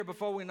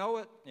before we know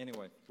it.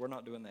 Anyway, we're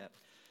not doing that.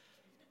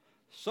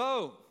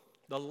 So,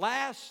 the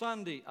last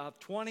Sunday of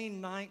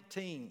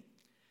 2019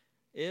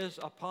 is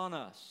upon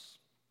us.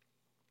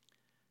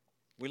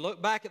 We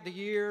look back at the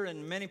year,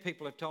 and many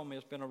people have told me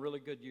it's been a really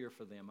good year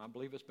for them. I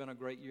believe it's been a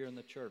great year in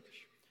the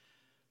church.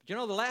 But you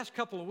know, the last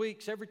couple of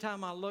weeks, every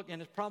time I look,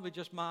 and it's probably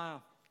just my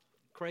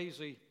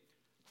crazy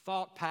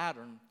thought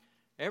pattern,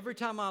 every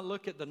time I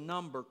look at the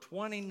number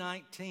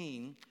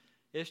 2019,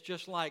 it's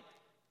just like,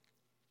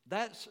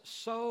 that's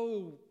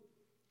so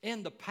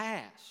in the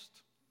past.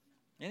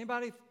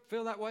 Anybody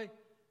feel that way?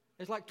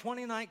 It's like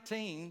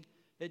 2019,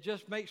 it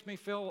just makes me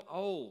feel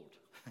old.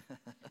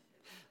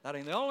 That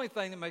ain't the only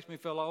thing that makes me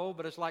feel old,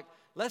 but it's like,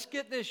 let's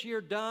get this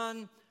year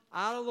done,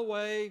 out of the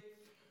way,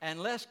 and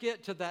let's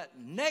get to that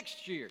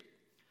next year.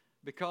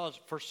 Because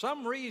for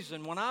some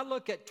reason, when I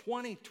look at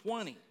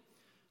 2020,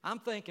 I'm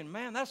thinking,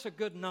 man, that's a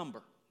good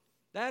number.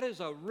 That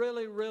is a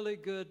really, really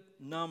good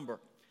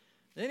number.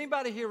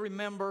 Anybody here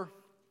remember,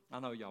 I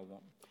know y'all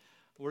won't,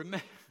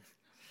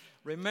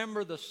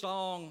 remember the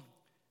song,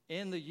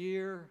 In the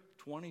Year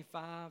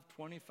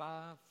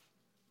 2525?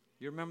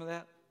 You remember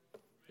that?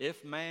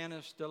 If man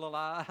is still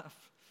alive.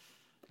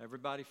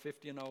 Everybody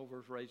 50 and over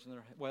is raising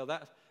their hand. Well,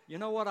 that, you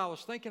know what I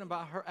was thinking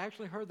about? I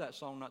actually heard that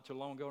song not too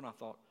long ago, and I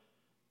thought,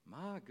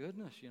 my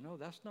goodness, you know,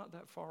 that's not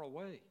that far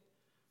away.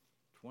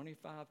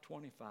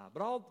 2525.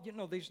 But all, you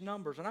know, these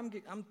numbers, and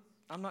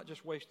I'm not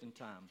just wasting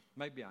time.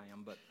 Maybe I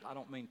am, but I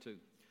don't mean to.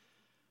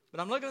 But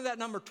I'm looking at that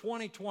number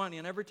 2020,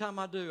 and every time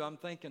I do, I'm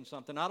thinking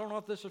something. I don't know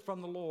if this is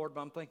from the Lord,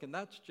 but I'm thinking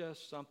that's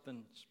just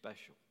something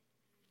special.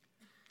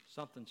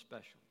 Something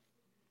special.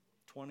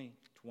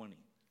 2020.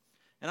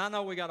 And I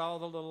know we got all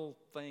the little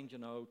things, you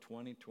know,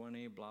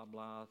 2020, blah,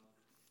 blah.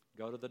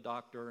 Go to the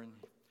doctor, and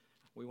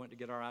we went to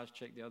get our eyes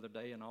checked the other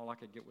day, and all I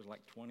could get was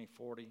like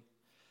 2040.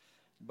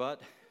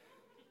 But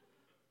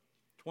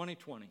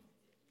 2020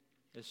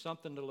 is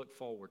something to look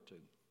forward to.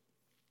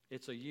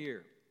 It's a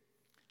year.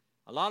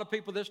 A lot of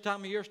people this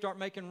time of year start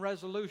making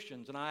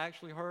resolutions, and I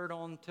actually heard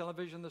on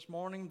television this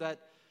morning that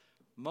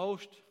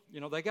most, you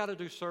know, they got to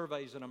do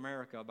surveys in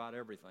America about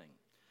everything.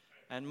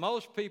 And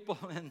most people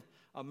in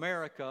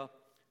America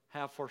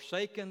have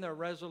forsaken their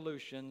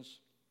resolutions.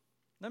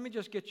 Let me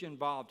just get you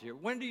involved here.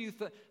 When do you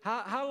think,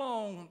 how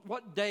long,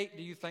 what date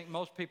do you think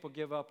most people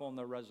give up on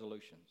their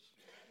resolutions?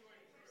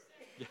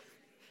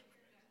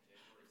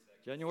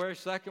 January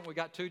 2nd. We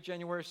got 2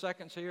 January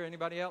 2nds here.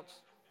 Anybody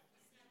else?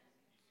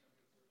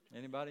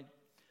 Anybody?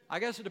 I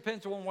guess it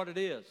depends on what it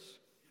is.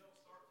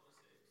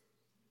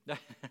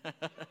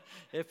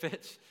 If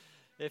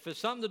it's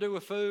something to do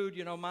with food,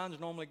 you know, mine's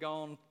normally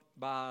gone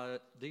by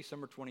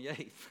December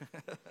 28th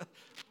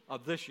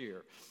of this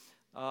year.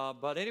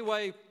 But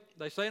anyway,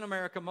 they say in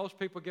America, most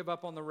people give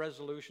up on the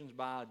resolutions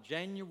by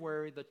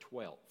January the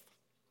 12th.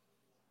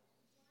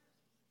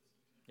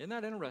 Isn't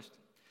that interesting?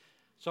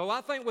 So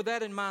I think with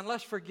that in mind,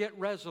 let's forget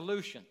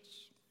resolutions.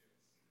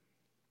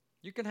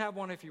 You can have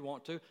one if you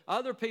want to.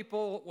 Other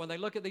people, when they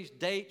look at these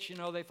dates, you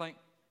know, they think,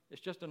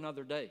 it's just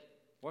another day.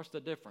 What's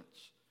the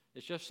difference?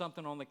 It's just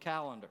something on the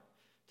calendar.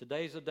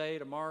 Today's a day,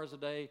 tomorrow's a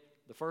day,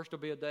 the first will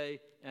be a day,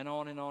 and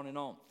on and on and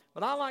on.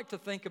 But I like to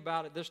think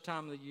about it this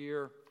time of the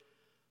year,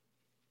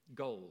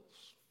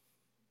 goals.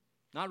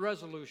 Not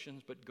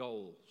resolutions, but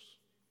goals.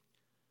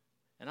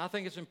 And I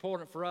think it's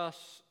important for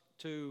us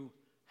to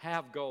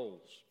have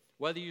goals.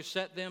 Whether you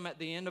set them at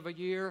the end of a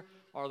year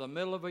or the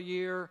middle of a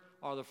year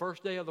or the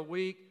first day of the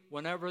week,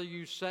 whenever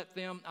you set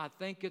them, I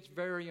think it's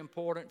very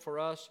important for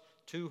us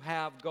to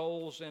have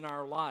goals in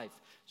our life.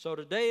 So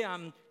today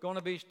I'm going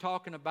to be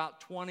talking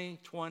about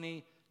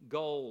 2020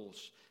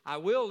 goals. I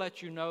will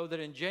let you know that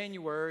in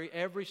January,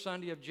 every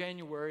Sunday of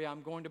January,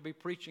 I'm going to be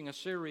preaching a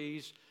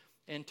series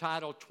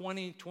entitled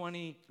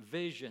 2020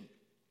 Vision.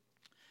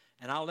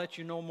 And I'll let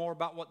you know more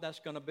about what that's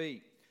going to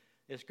be.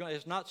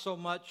 It's not so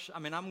much, I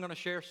mean, I'm going to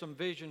share some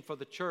vision for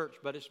the church,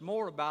 but it's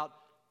more about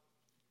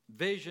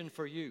vision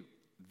for you,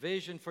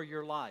 vision for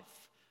your life.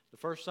 The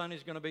first Sunday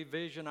is going to be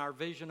vision, our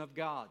vision of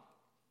God.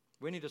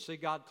 We need to see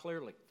God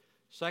clearly.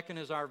 Second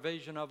is our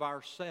vision of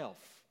ourself.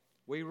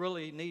 We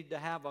really need to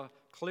have a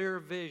clear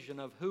vision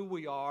of who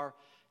we are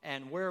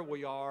and where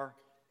we are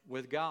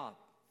with God.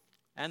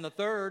 And the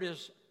third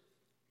is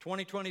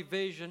 2020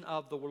 vision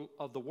of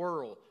the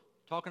world,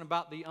 talking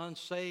about the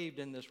unsaved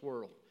in this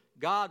world.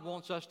 God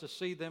wants us to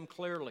see them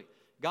clearly.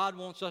 God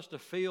wants us to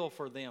feel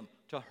for them,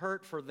 to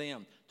hurt for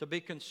them, to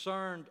be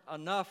concerned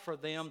enough for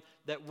them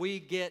that we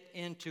get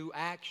into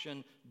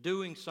action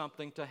doing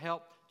something to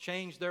help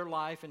change their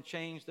life and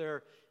change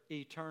their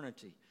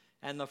eternity.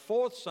 And the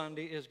fourth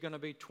Sunday is going to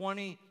be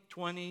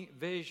 2020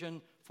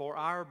 vision for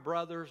our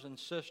brothers and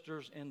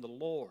sisters in the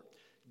Lord.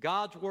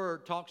 God's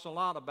Word talks a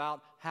lot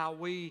about how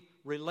we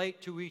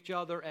relate to each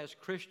other as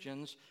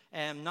Christians,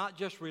 and not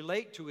just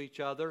relate to each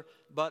other,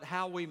 but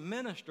how we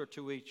minister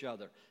to each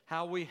other,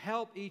 how we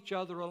help each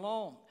other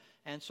along.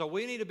 And so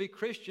we need to be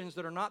Christians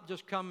that are not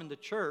just coming to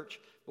church,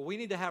 but we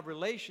need to have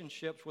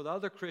relationships with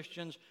other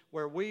Christians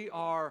where we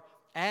are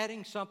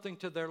adding something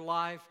to their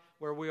life,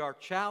 where we are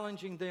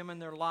challenging them in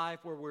their life,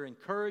 where we're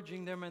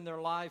encouraging them in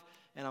their life,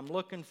 and I'm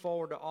looking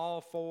forward to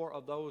all 4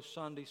 of those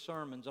Sunday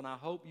sermons, and I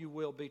hope you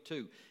will be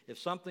too. If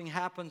something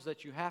happens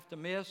that you have to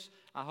miss,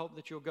 I hope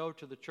that you'll go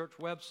to the church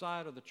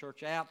website or the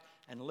church app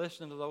and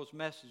listen to those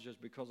messages,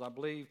 because I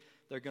believe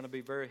they're going to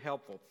be very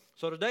helpful.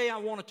 So today I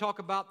want to talk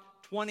about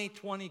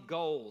 2020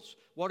 goals.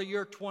 What are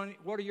your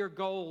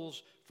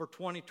goals for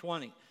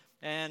 2020?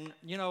 And,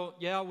 we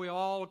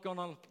all are going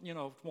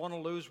to, want to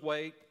lose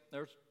weight.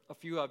 There's a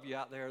few of you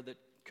out there that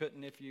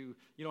couldn't if you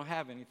don't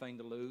have anything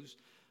to lose.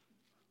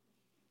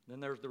 Then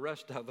there's the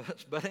rest of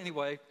us. But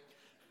anyway,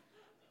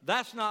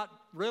 that's not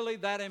really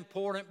that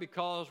important,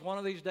 because one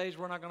of these days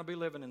we're not going to be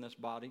living in this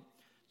body.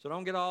 So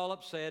don't get all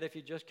upset if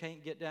you just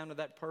can't get down to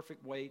that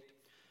perfect weight.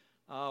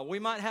 We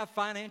might have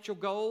financial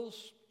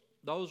goals.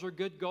 Those are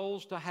good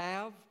goals to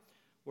have.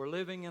 We're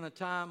living in a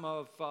time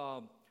of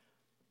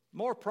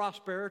more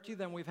prosperity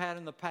than we've had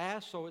in the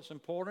past, so it's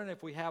important,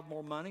 if we have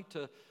more money,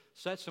 to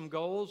set some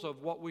goals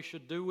of what we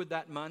should do with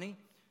that money.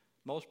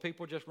 Most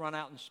people just run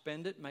out and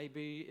spend it.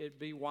 Maybe it'd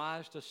be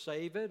wise to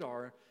save it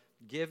or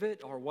give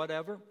it or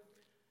whatever.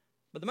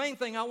 But the main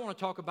thing I want to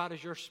talk about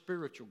is your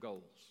spiritual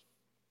goals.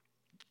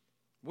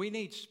 We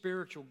need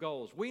spiritual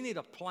goals. We need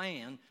a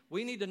plan.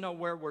 We need to know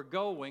where we're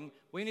going.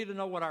 We need to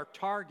know what our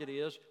target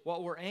is,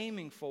 what we're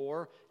aiming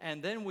for,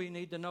 and then we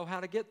need to know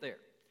how to get there.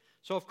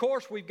 So, of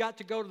course, we've got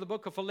to go to the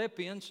book of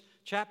Philippians,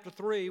 chapter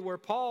 3, where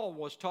Paul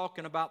was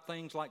talking about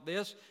things like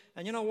this.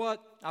 And you know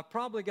what? I've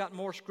probably got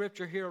more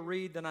scripture here to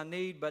read than I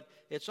need, but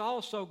it's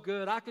all so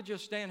good. I could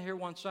just stand here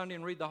one Sunday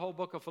and read the whole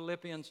book of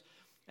Philippians,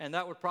 and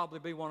that would probably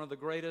be one of the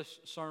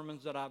greatest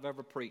sermons that I've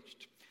ever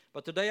preached.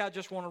 But today I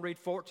just want to read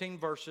 14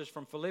 verses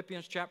from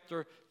Philippians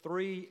chapter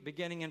 3,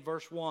 beginning in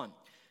verse 1.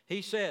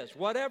 He says,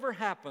 "Whatever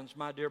happens,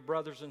 my dear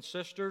brothers and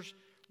sisters,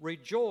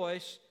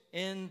 rejoice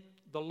in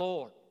the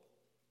Lord."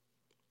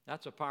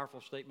 That's a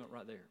powerful statement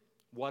right there.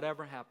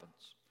 Whatever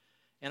happens.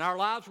 In our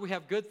lives, we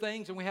have good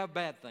things and we have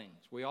bad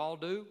things. We all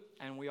do,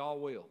 and we all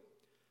will.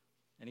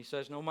 And he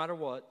says, no matter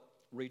what,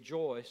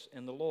 rejoice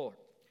in the Lord.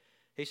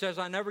 He says,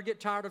 "I never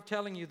get tired of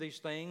telling you these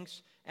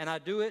things, and I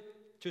do it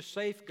to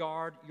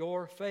safeguard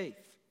your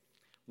faith.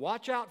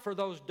 Watch out for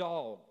those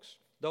dogs,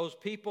 those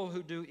people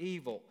who do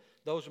evil,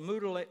 those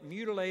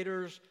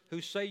mutilators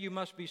who say you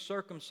must be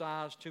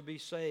circumcised to be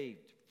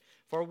saved.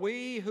 For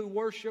we who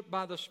worship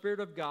by the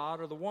Spirit of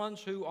God are the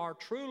ones who are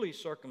truly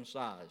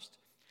circumcised.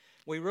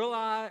 We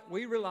rely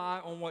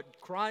on what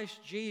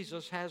Christ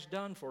Jesus has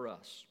done for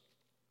us."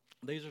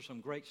 These are some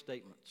great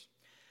statements.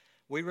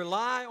 We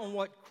rely on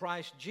what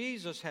Christ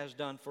Jesus has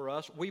done for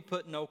us. We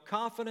put no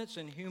confidence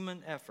in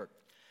human effort.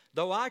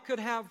 Though I could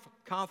have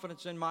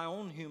confidence in my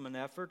own human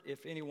effort,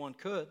 if anyone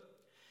could.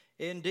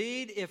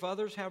 Indeed, if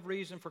others have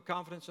reason for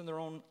confidence in their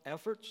own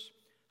efforts,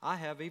 I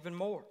have even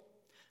more.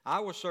 I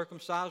was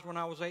circumcised when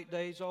I was 8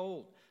 days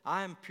old.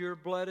 I am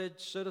pure-blooded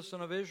citizen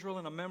of Israel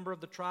and a member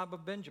of the tribe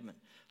of Benjamin,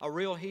 a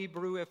real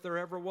Hebrew if there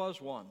ever was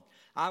one.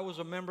 I was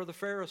a member of the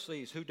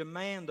Pharisees who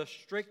demand the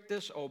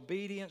strictest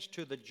obedience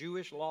to the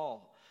Jewish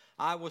law.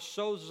 I was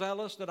so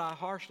zealous that I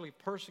harshly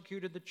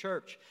persecuted the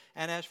church.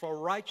 And as for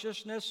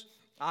righteousness,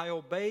 I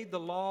obeyed the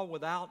law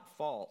without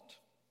fault.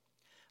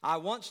 I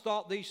once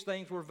thought these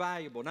things were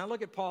valuable. Now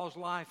look at Paul's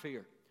life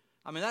here.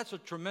 I mean, that's a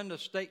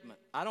tremendous statement.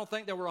 I don't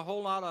think there were a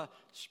whole lot of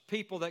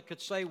people that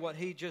could say what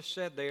he just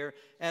said there.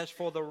 As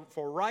for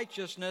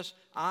righteousness,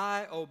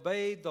 I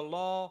obeyed the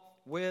law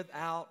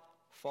without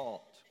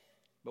fault.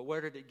 But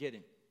where did it get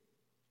him?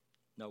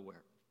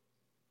 Nowhere.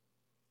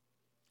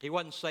 He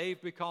wasn't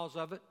saved because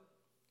of it.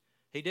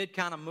 He did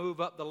kind of move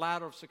up the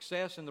ladder of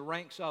success in the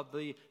ranks of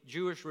the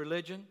Jewish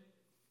religion.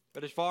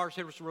 But as far as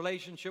his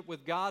relationship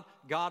with God,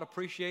 God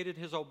appreciated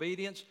his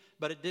obedience,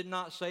 but it did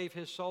not save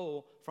his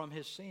soul from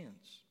his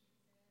sins.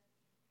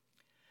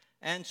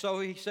 And so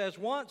he says,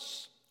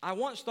 I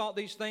once thought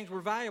these things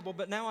were valuable,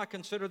 but now I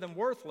consider them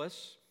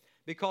worthless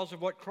because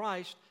of what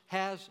Christ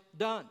has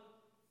done.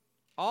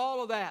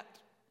 All of that,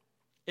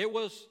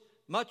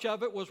 much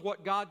of it was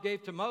what God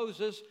gave to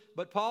Moses,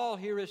 but Paul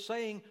here is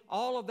saying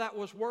all of that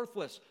was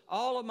worthless.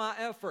 All of my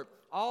effort,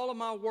 all of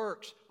my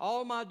works,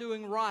 all of my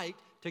doing right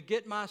to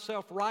get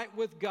myself right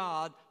with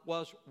God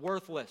was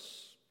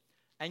worthless.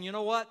 And you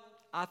know what?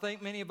 I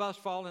think many of us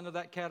fall into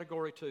that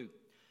category too.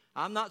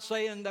 I'm not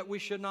saying that we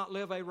should not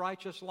live a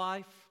righteous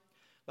life,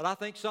 but I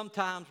think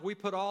sometimes we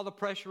put all the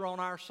pressure on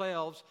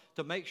ourselves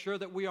to make sure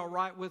that we are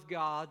right with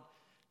God,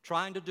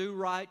 trying to do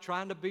right,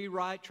 trying to be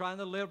right, trying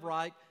to live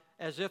right,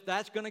 as if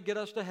that's going to get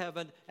us to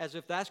heaven, as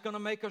if that's going to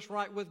make us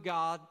right with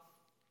God,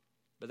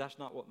 but that's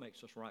not what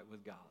makes us right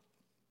with God.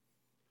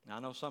 Now, I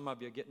know some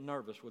of you are getting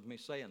nervous with me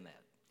saying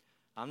that.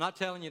 I'm not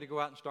telling you to go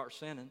out and start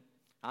sinning.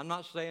 I'm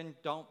not saying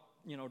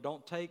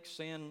don't take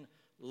sin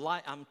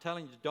light. I'm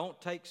telling you, don't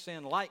take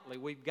sin lightly.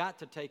 We've got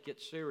to take it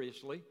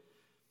seriously.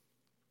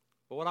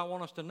 But what I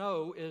want us to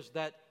know is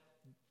that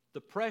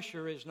the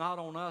pressure is not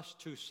on us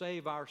to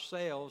save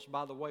ourselves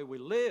by the way we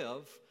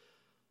live.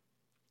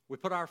 We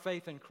put our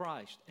faith in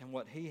Christ and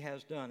what He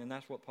has done, and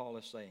that's what Paul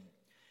is saying.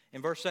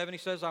 In verse 7 he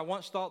says, I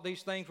once thought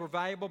these things were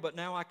valuable, but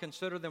now I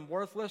consider them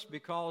worthless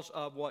because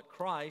of what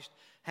Christ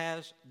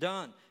has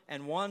done.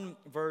 And one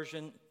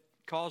version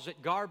calls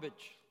it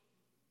garbage.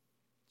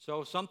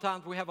 So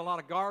sometimes we have a lot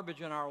of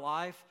garbage in our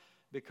life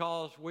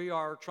because we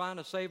are trying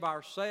to save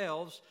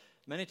ourselves.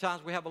 Many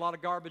times we have a lot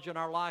of garbage in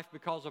our life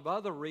because of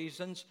other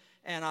reasons.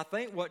 And I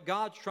think what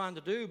God's trying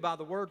to do by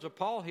the words of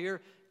Paul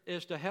here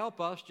is to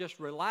help us just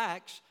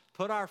relax,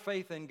 put our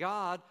faith in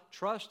God,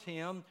 trust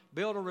Him,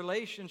 build a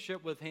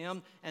relationship with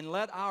Him, and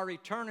let our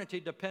eternity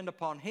depend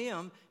upon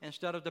Him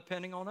instead of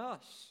depending on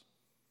us.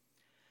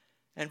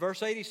 And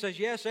verse 8 he says,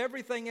 yes,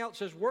 everything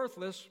else is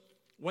worthless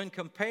when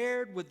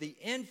compared with the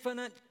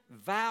infinite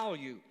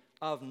value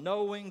of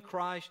knowing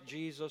Christ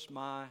Jesus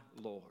my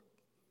Lord.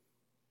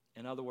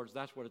 In other words,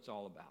 that's what it's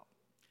all about,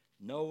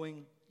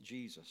 knowing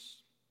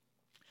Jesus.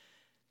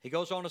 He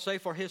goes on to say,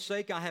 for His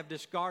sake I have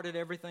discarded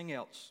everything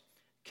else,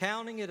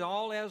 counting it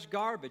all as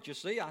garbage. You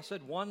see, I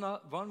said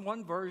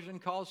one version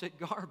calls it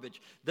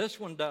garbage. This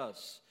one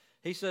does.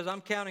 He says,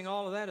 I'm counting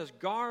all of that as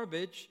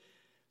garbage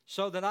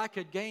so that I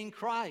could gain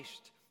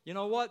Christ. You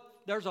know what?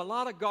 There's a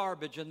lot of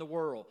garbage in the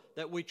world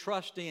that we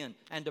trust in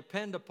and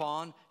depend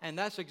upon, and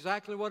that's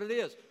exactly what it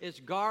is. It's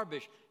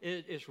garbage.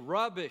 It's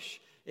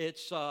rubbish.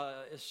 It's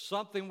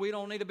something we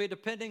don't need to be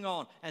depending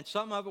on. And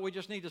some of it we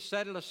just need to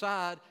set it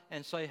aside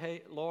and say,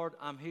 hey, Lord,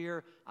 I'm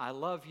here. I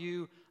love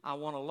you. I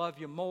want to love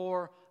you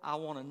more. I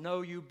want to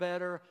know you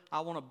better. I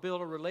want to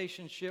build a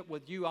relationship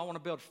with you. I want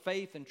to build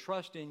faith and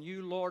trust in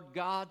you, Lord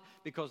God,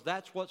 because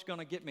that's what's going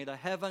to get me to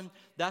heaven.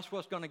 That's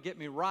what's going to get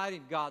me right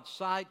in God's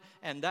sight.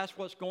 And that's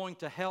what's going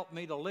to help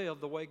me to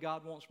live the way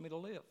God wants me to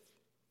live.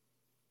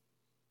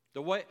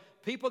 The way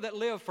people that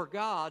live for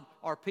God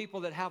are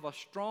people that have a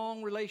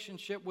strong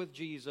relationship with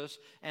Jesus,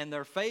 and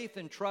their faith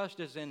and trust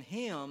is in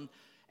Him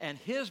and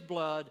His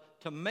blood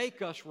to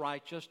make us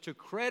righteous, to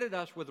credit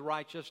us with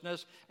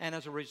righteousness. And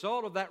as a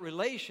result of that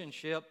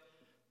relationship,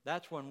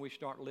 that's when we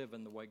start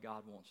living the way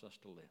God wants us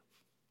to live.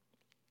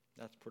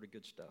 That's pretty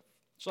good stuff.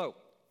 So,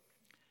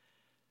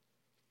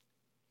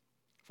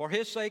 for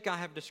His sake I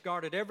have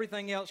discarded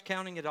everything else,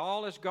 counting it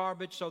all as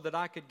garbage so that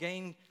I could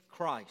gain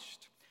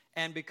Christ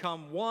and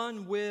become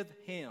one with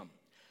Him.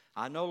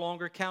 I no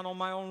longer count on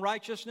my own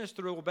righteousness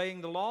through obeying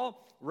the law.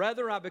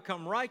 Rather, I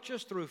become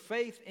righteous through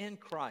faith in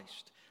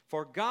Christ.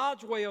 For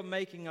God's way of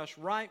making us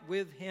right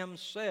with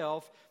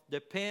Himself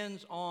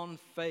depends on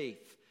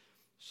faith.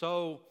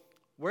 So,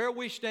 where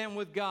we stand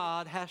with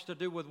God has to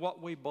do with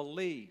what we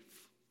believe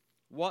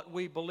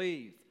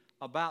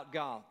about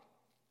God.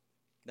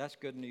 That's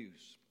good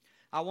news.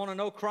 I want to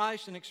know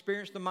Christ and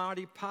experience the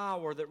mighty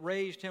power that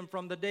raised Him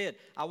from the dead.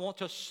 I want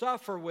to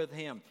suffer with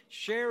Him,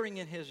 sharing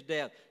in His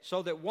death,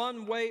 so that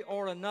one way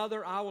or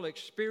another I will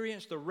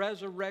experience the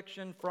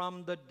resurrection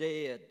from the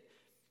dead.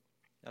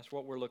 That's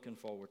what we're looking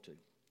forward to.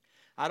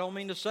 I don't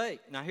mean to say,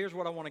 now here's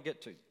what I want to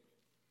get to.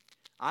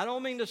 I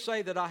don't mean to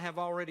say that I have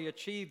already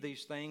achieved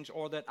these things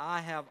or that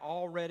I have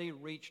already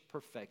reached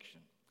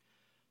perfection.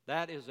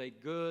 That is a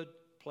good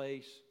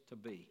place to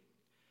be.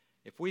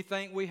 If we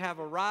think we have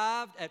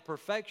arrived at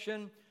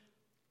perfection,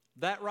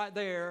 that right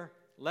there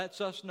lets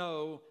us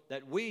know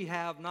that we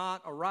have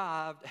not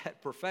arrived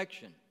at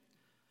perfection.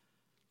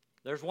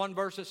 There's one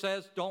verse that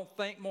says, don't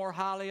think more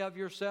highly of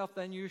yourself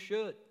than you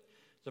should.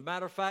 As a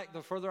matter of fact,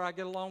 the further I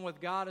get along with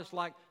God, it's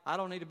like I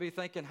don't need to be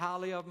thinking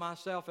highly of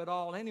myself at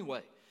all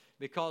anyway.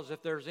 Because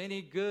if there's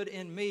any good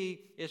in me,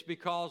 it's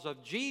because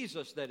of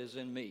Jesus that is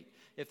in me.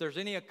 If there's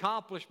any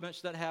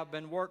accomplishments that have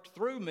been worked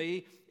through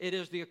me, it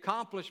is the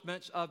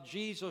accomplishments of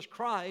Jesus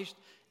Christ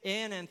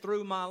in and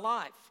through my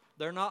life.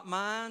 They're not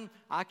mine.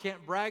 I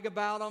can't brag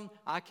about them.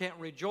 I can't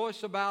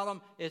rejoice about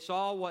them. It's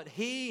all what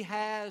He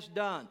has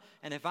done.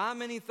 And if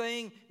I'm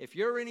anything, if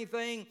you're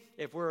anything,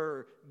 if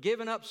we're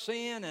giving up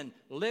sin and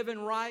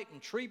living right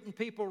and treating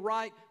people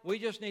right, we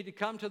just need to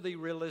come to the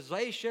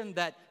realization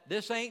that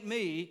this ain't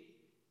me,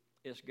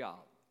 it's God.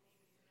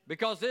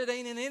 Because it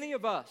ain't in any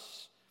of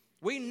us.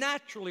 We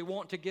naturally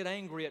want to get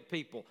angry at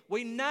people.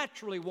 We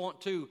naturally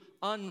want to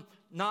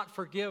not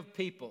forgive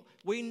people.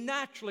 We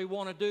naturally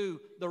want to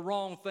do the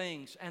wrong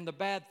things and the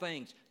bad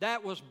things.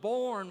 That was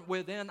born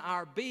within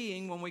our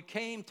being when we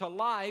came to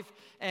life,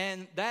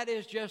 and that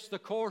is just the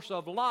course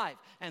of life.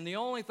 And the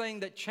only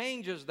thing that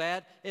changes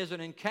that is an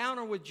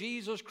encounter with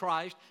Jesus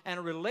Christ and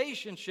a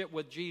relationship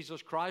with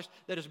Jesus Christ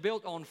that is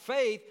built on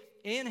faith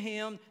in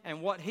Him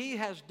and what He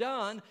has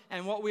done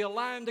and what we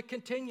allow Him to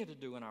continue to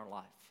do in our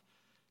life.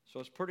 So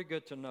it's pretty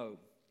good to know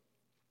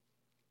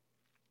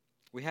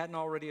we hadn't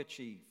already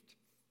achieved.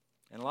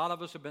 And a lot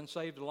of us have been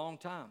saved a long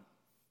time.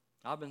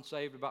 I've been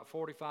saved about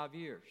 45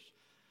 years,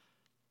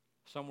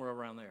 somewhere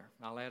around there.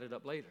 I'll add it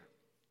up later.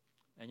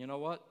 And you know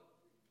what?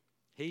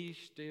 He's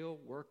still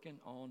working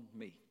on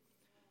me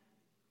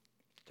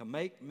to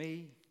make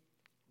me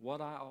what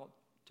I ought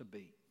to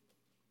be.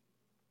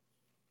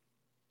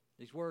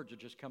 These words are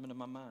just coming to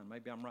my mind.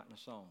 Maybe I'm writing a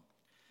song.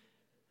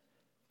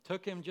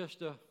 Took Him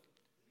just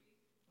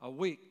a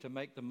week to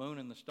make the moon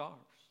and the stars.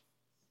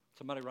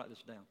 Somebody write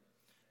this down.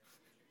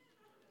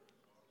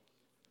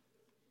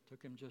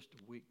 Took him just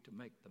a week to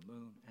make the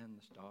moon and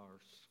the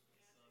stars,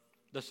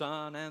 the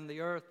sun and the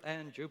earth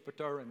and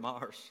Jupiter and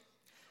Mars.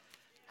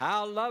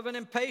 How loving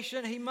and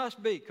patient he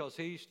must be, because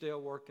he's still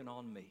working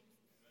on me.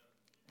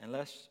 And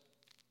let's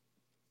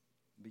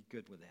be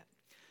good with that.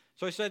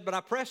 So he said, but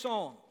I press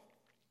on.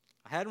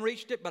 I hadn't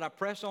reached it, but I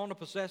press on to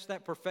possess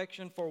that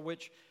perfection for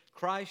which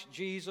Christ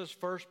Jesus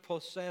first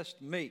possessed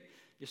me.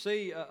 You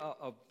see,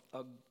 a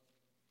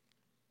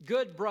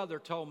good brother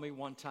told me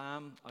one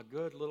time, a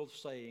good little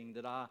saying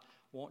that I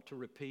want to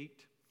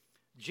repeat.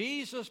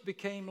 Jesus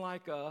became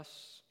like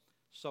us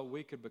so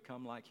we could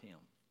become like him.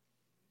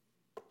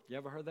 You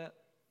ever heard that?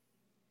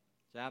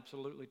 It's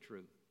absolutely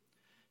true.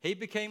 He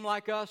became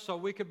like us so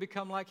we could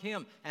become like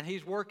him. And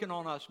he's working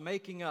on us,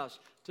 making us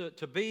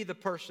to be the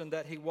person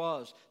that he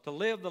was, to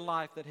live the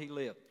life that he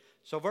lived.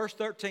 So verse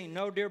 13,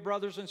 no, dear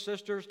brothers and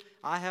sisters,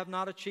 I have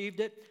not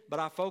achieved it, but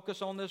I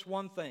focus on this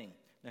one thing.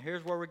 Now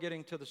here's where we're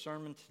getting to the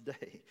sermon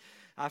today.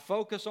 I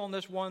focus on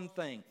this one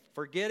thing,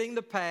 forgetting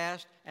the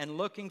past and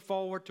looking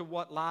forward to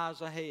what lies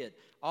ahead.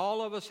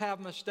 All of us have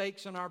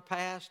mistakes in our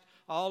past.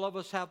 All of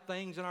us have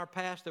things in our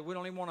past that we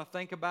don't even want to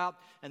think about.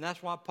 And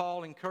that's why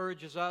Paul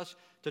encourages us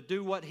to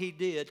do what he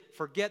did.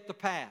 Forget the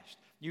past.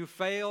 You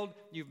failed.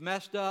 You've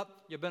messed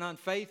up. You've been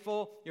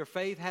unfaithful. Your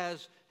faith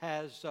has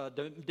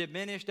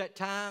diminished at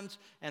times.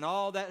 And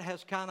all that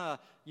has kind of,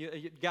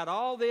 you got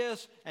all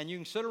this. And you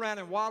can sit around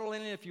and waddle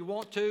in it if you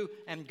want to.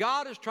 And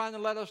God is trying to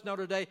let us know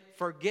today,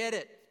 forget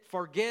it.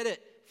 Forget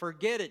it.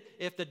 Forget it.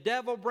 If the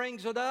devil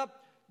brings it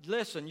up,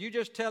 listen, you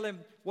just tell him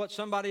what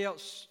somebody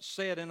else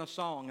said in a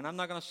song, and I'm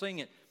not going to sing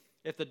it.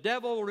 If the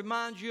devil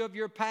reminds you of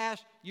your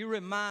past, you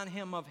remind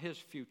him of his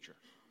future.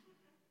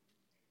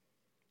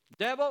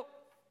 Devil,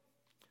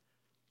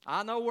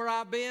 I know where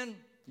I've been,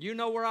 you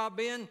know where I've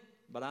been,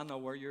 but I know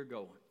where you're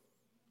going.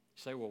 You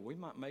say, well, we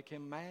might make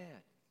him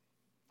mad.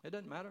 It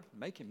doesn't matter.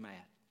 Make him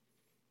mad.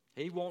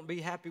 He won't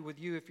be happy with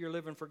you if you're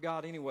living for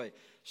God anyway.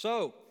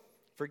 So,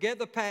 forget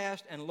the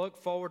past and look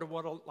forward to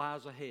what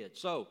lies ahead.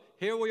 So,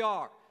 here we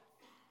are.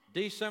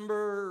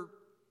 December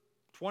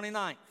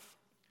 29th,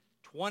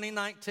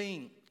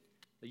 2019.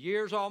 The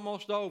year's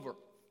almost over.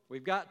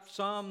 We've got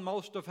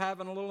most of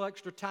having a little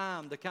extra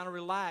time to kind of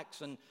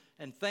relax and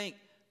think.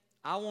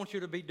 I want you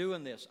to be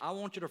doing this. I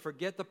want you to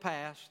forget the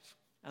past,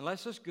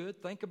 unless it's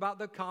good. Think about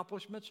the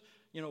accomplishments.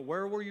 You know,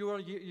 where were you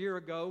a year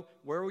ago?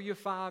 Where were you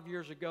 5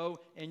 years ago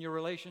in your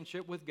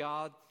relationship with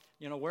God?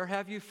 You know, where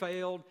have you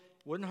failed?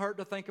 Wouldn't hurt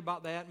to think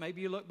about that.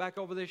 Maybe you look back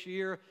over this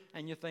year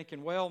and you're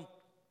thinking, well,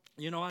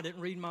 you know, I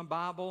didn't read my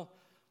Bible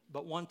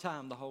but one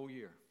time the whole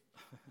year.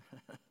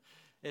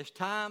 It's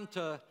time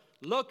to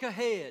look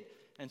ahead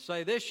and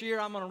say, this year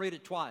I'm going to read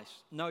it twice.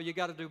 No, you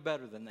got to do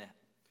better than that.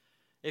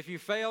 If you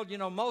failed, you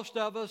know, most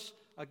of us,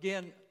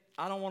 again,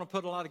 I don't want to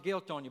put a lot of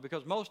guilt on you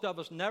because most of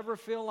us never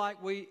feel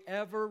like we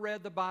ever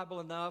read the Bible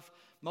enough.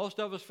 Most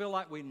of us feel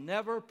like we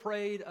never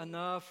prayed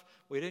enough.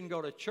 We didn't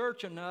go to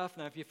church enough.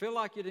 Now, if you feel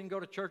like you didn't go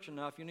to church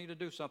enough, you need to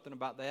do something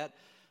about that.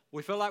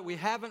 We feel like we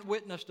haven't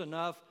witnessed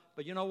enough.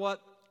 But you know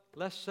what?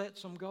 Let's set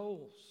some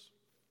goals.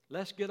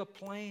 Let's get a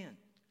plan.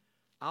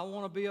 I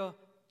want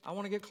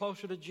to get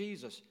closer to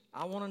Jesus.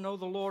 I want to know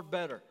the Lord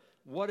better.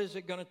 What is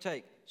it going to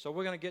take? So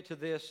we're going to get to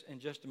this in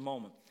just a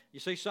moment. You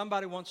see,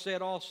 somebody once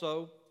said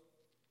also,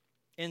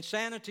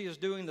 insanity is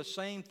doing the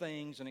same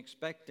things and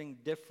expecting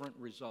different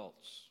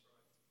results.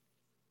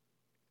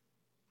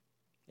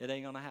 It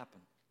ain't going to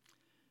happen.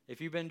 If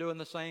you've been doing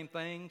the same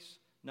things,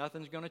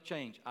 nothing's going to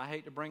change. I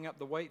hate to bring up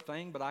the weight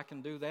thing, but I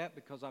can do that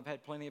because I've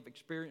had plenty of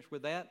experience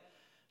with that.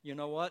 You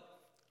know what?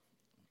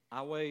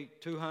 I weigh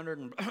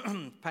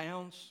 200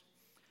 pounds.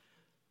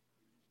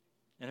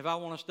 And if I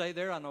want to stay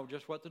there, I know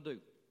just what to do.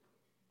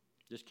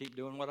 Just keep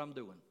doing what I'm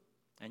doing.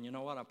 And you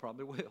know what? I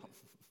probably will.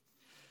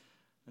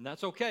 And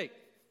that's okay.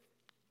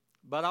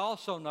 But I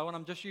also know, and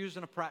I'm just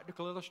using a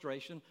practical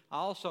illustration, I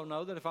also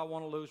know that if I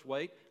want to lose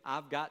weight,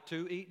 I've got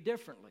to eat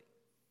differently.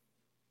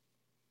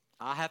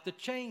 I have to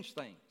change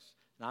things.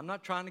 And I'm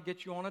not trying to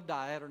get you on a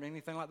diet or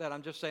anything like that.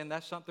 I'm just saying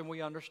that's something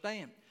we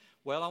understand.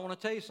 Well, I want to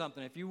tell you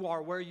something. If you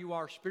are where you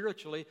are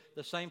spiritually,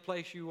 the same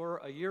place you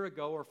were a year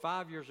ago or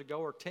 5 years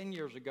ago or 10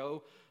 years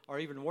ago, or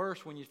even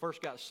worse, when you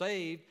first got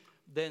saved,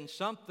 then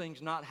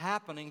something's not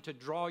happening to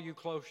draw you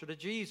closer to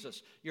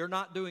Jesus. You're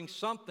not doing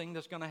something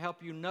that's going to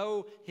help you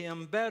know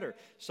Him better.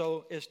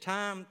 So it's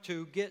time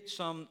to get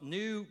some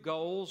new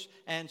goals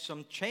and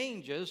some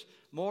changes,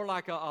 more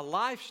like a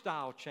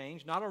lifestyle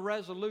change, not a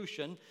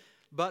resolution,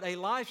 but a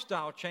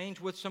lifestyle change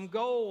with some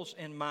goals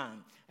in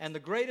mind. And the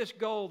greatest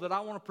goal that I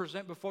want to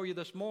present before you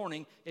this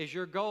morning is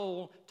your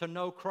goal to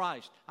know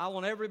Christ. I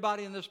want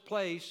everybody in this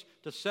place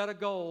to set a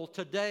goal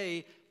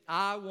today.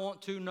 I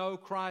want to know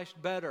Christ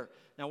better.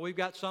 Now, we've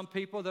got some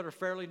people that are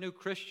fairly new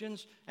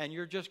Christians, and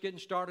you're just getting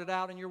started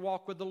out in your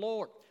walk with the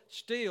Lord.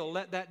 Still,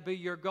 let that be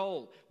your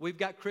goal. We've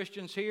got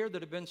Christians here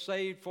that have been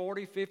saved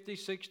 40, 50,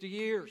 60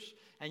 years.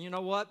 And you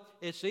know what?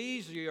 It's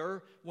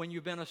easier when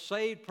you've been a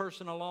saved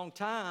person a long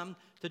time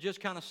to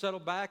just kind of settle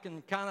back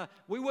and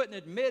we wouldn't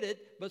admit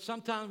it, but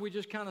sometimes we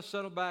just kind of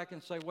settle back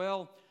and say,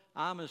 well,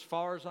 I'm as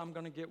far as I'm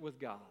going to get with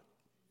God.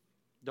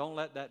 Don't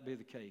let that be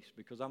the case,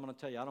 because I'm going to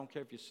tell you, I don't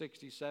care if you're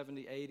 60,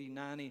 70, 80,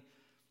 90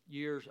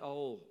 years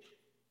old.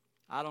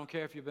 I don't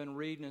care if you've been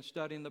reading and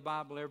studying the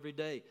Bible every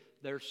day.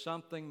 There's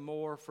something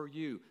more for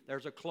you.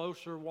 There's a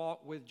closer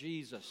walk with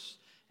Jesus.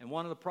 And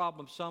one of the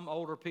problems some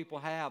older people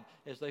have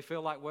is they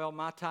feel like, well,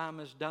 my time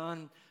is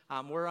done.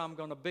 I'm where I'm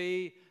going to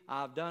be.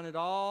 I've done it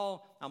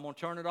all. I'm going to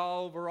turn it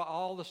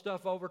all the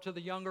stuff over to the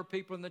younger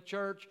people in the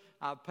church.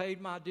 I've paid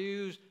my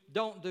dues.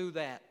 Don't do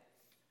that.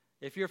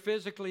 If you're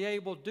physically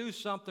able, do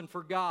something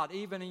for God,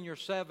 even in your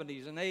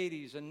 70s and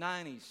 80s and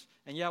 90s.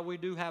 And yeah, we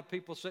do have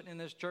people sitting in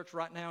this church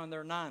right now in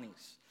their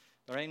 90s.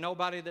 There ain't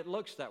nobody that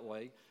looks that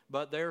way,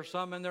 but there are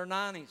some in their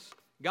 90s.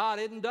 God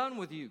isn't done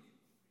with you.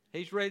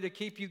 He's ready to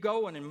keep you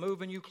going and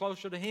moving you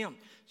closer to Him.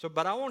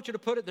 But I want you to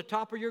put at the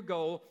top of your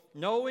goal,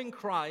 knowing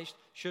Christ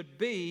should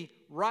be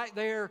right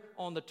there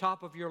on the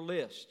top of your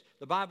list.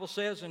 The Bible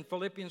says in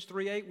Philippians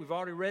 3:8, we've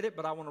already read it,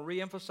 but I want to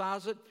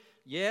reemphasize it.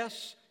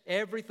 Yes,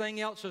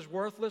 everything else is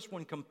worthless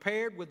when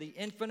compared with the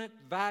infinite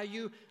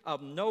value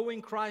of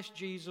knowing Christ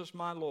Jesus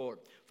my Lord.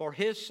 For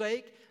His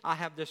sake, I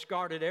have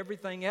discarded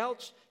everything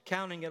else,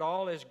 counting it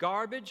all as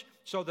garbage,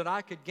 so that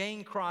I could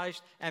gain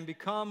Christ and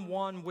become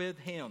one with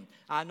Him.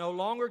 I no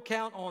longer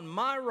count on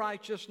my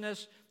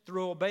righteousness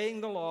through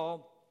obeying the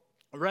law.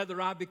 Rather,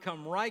 I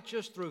become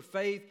righteous through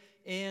faith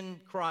in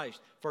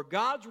Christ. For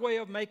God's way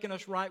of making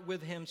us right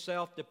with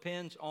Himself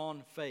depends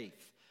on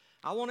faith.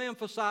 I want to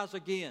emphasize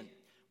again,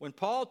 when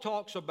Paul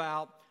talks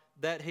about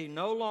that he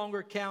no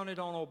longer counted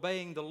on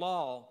obeying the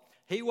law,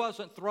 he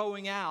wasn't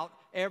throwing out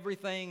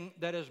everything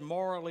that is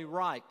morally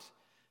right.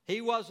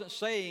 He wasn't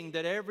saying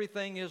that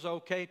everything is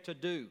okay to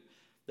do.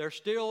 There's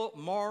still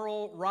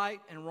moral right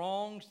and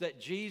wrongs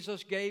that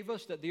Jesus gave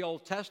us, that the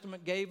Old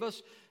Testament gave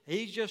us.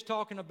 He's just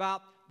talking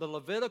about the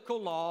Levitical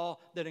law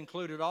that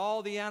included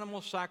all the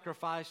animal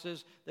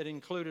sacrifices, that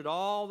included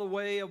all the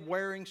way of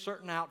wearing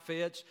certain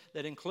outfits,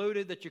 that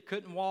included that you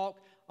couldn't walk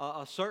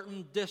a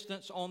certain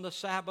distance on the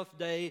Sabbath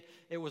day.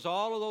 It was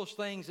all of those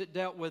things that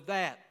dealt with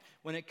that.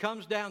 When it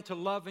comes down to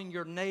loving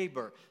your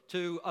neighbor,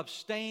 to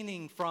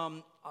abstaining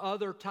from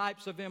other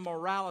types of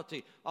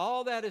immorality,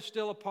 all that is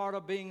still a part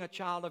of being a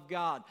child of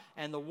God.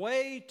 And the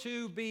way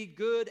to be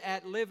good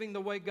at living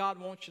the way God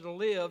wants you to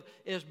live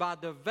is by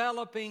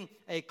developing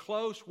a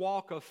close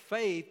walk of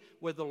faith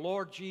with the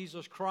Lord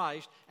Jesus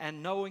Christ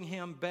and knowing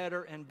Him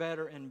better and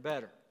better and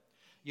better.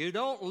 You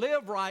don't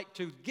live right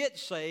to get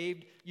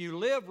saved. You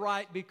live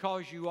right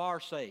because you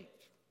are saved.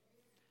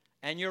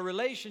 And your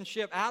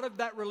relationship, out of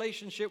that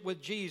relationship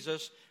with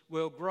Jesus,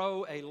 will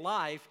grow a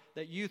life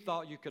that you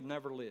thought you could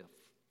never live.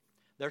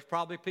 There's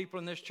probably people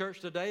in this church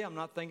today, I'm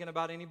not thinking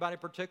about anybody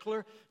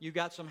particular, you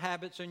got some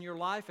habits in your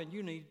life and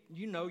you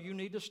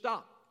need to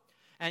stop.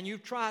 And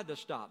you've tried to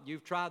stop.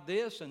 You've tried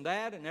this and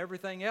that and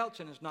everything else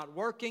and it's not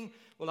working.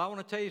 Well, I want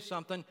to tell you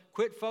something.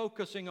 Quit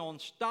focusing on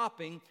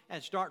stopping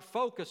and start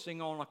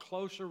focusing on a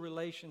closer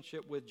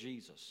relationship with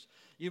Jesus.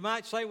 You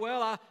might say,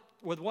 well,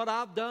 with what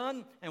I've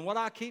done and what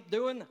I keep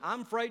doing,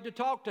 I'm afraid to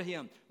talk to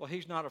Him. Well,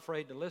 He's not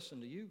afraid to listen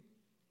to you.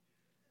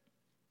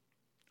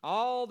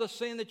 All the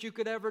sin that you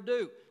could ever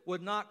do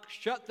would not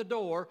shut the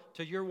door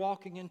till you're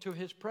walking into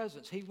His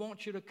presence. He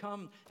wants you to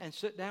come and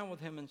sit down with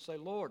Him and say,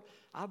 Lord,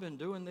 I've been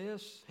doing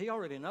this. He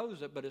already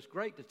knows it, but it's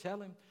great to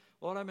tell Him,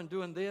 Lord, I've been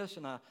doing this,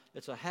 and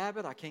it's a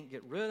habit. I can't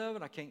get rid of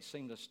it. I can't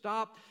seem to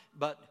stop.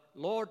 But,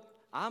 Lord,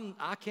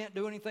 I can't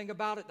do anything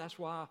about it. That's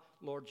why,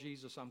 Lord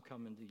Jesus, I'm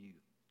coming to you.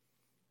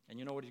 And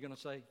you know what He's going to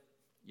say?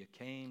 You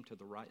came to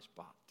the right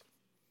spot.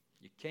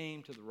 You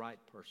came to the right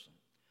person.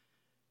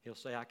 He'll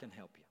say, I can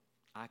help you.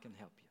 I can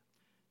help you.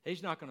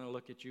 He's not going to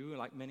look at you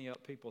like many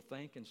people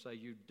think and say,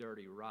 you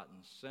dirty, rotten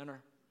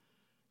sinner.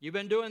 You've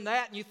been doing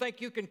that and you think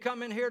you can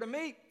come in here to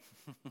me?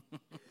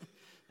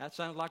 That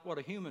sounds like what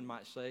a human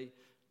might say,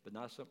 but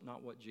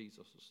not what Jesus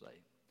will say.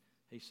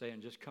 He's saying,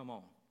 just come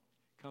on.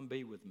 Come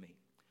be with me.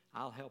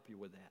 I'll help you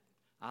with that.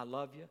 I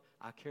love you.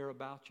 I care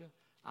about you.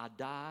 I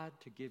died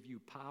to give you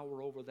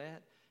power over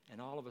that. And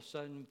all of a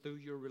sudden, through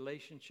your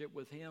relationship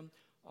with Him,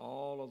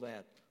 all of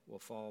that will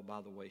fall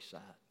by the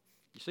wayside.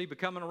 You see,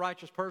 becoming a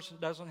righteous person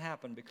doesn't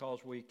happen because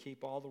we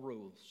keep all the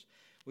rules.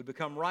 We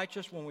become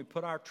righteous when we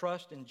put our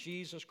trust in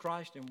Jesus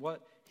Christ and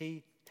what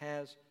He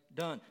has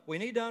done. We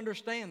need to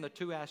understand the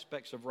two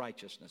aspects of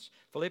righteousness.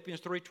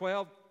 Philippians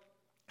 3:12,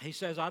 he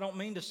says, I don't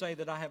mean to say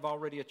that I have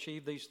already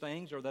achieved these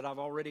things or that I've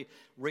already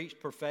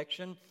reached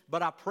perfection,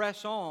 but I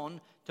press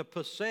on to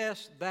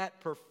possess that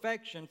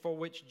perfection for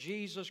which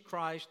Jesus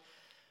Christ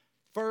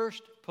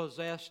first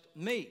possessed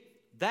me.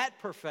 That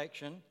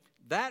perfection,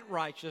 that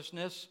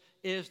righteousness,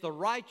 is the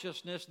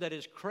righteousness that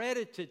is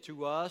credited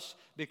to us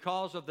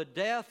because of the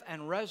death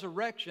and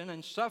resurrection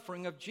and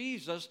suffering of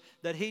Jesus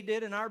that He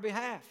did in our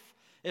behalf.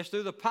 It's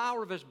through the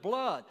power of His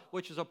blood,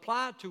 which is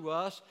applied to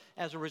us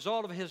as a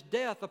result of His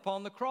death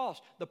upon the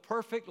cross. The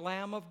perfect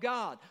Lamb of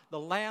God, the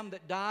Lamb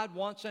that died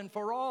once and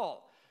for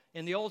all.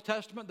 In the Old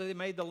Testament, they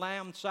made the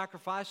lamb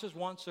sacrifices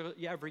once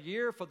every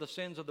year for the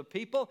sins of the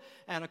people.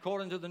 And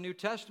according to the New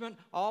Testament,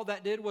 all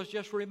that did was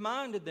just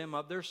reminded them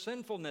of their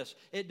sinfulness.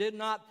 It did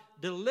not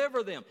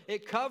deliver them.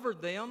 It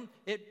covered them.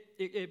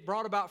 It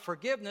brought about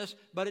forgiveness,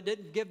 but it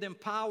didn't give them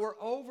power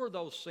over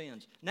those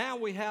sins. Now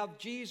we have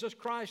Jesus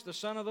Christ, the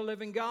Son of the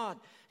living God,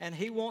 and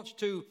He wants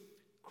to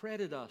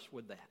credit us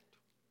with that.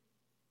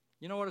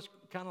 You know what it's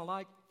kind of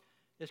like?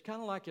 It's kind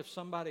of like if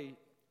somebody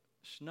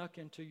snuck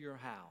into your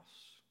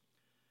house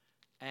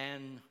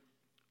and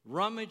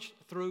rummaged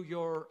through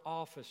your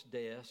office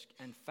desk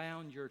and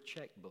found your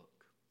checkbook.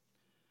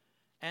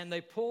 And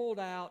they pulled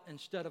out,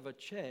 instead of a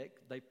check,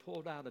 they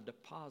pulled out a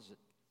deposit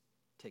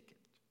ticket.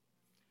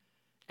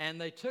 And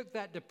they took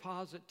that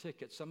deposit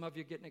ticket. Some of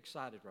you are getting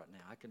excited right now,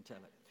 I can tell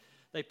it.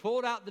 They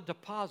pulled out the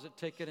deposit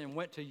ticket and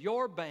went to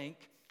your bank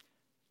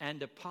and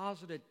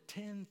deposited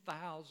 $10,000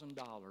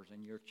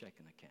 in your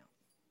checking account.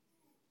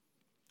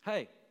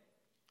 Hey,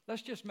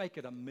 let's just make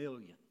it $1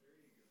 million.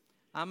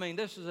 I mean,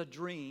 this is a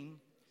dream.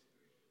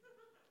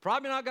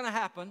 Probably not going to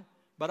happen,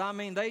 but I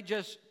mean, they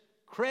just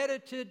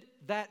credited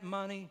that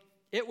money.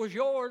 It was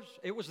yours,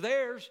 it was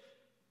theirs,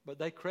 but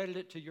they credited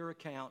it to your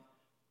account,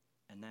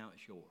 and now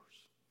it's yours.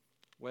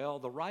 Well,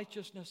 the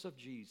righteousness of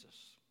Jesus,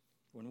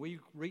 when we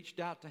reached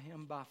out to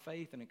Him by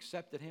faith and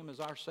accepted Him as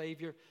our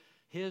Savior,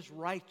 His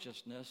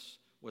righteousness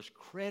was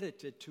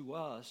credited to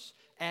us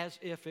as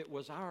if it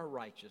was our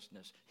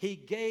righteousness. He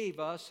gave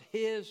us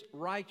His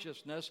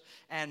righteousness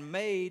and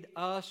made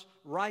us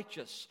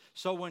righteous.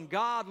 So when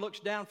God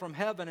looks down from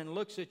heaven and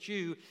looks at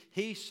you,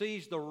 He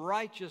sees the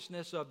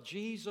righteousness of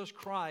Jesus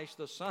Christ,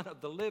 the Son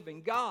of the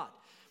living God.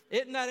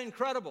 Isn't that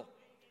incredible?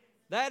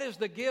 That is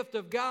the gift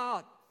of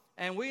God.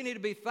 And we need to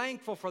be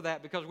thankful for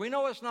that, because we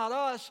know it's not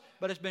us,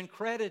 but it's been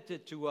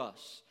credited to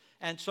us.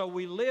 And so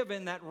we live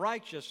in that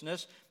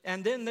righteousness.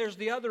 And then there's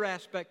the other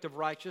aspect of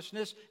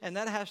righteousness, and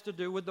that has to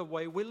do with the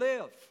way we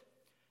live.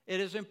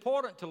 It is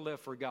important to live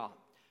for God.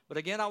 But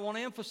again, I want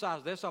to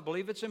emphasize this. I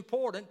believe it's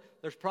important.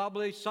 There's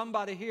probably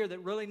somebody here that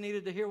really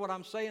needed to hear what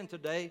I'm saying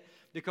today,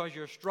 because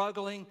you're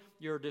struggling,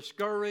 you're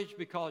discouraged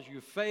because you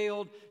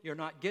failed, you're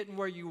not getting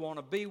where you want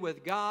to be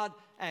with God,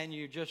 and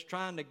you're just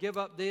trying to give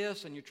up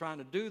this and you're trying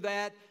to do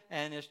that,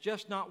 and it's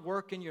just not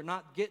working, you're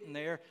not getting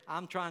there.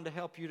 I'm trying to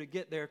help you to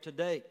get there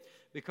today.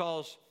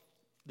 Because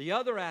the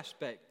other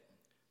aspect,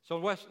 so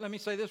let me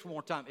say this one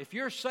more time. If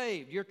you're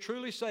saved, you're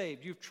truly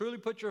saved, you've truly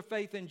put your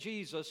faith in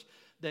Jesus,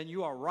 then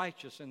you are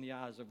righteous in the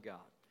eyes of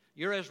God.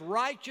 You're as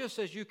righteous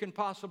as you can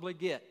possibly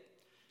get.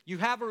 You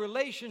have a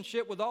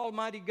relationship with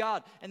Almighty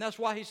God, and that's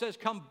why He says,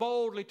 come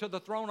boldly to the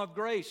throne of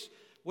grace.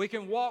 We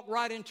can walk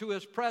right into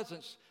His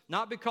presence,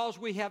 not because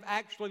we have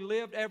actually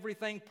lived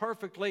everything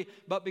perfectly,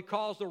 but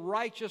because the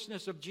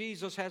righteousness of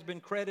Jesus has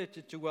been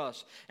credited to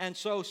us. And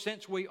so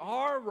since we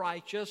are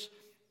righteous,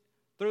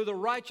 through the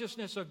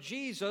righteousness of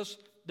Jesus,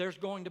 there's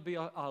going to be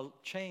a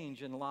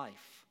change in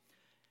life.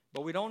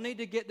 But we don't need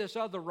to get this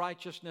other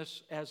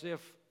righteousness as if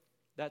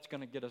that's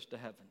going to get us to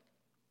heaven.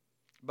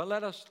 But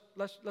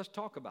let's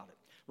talk about it.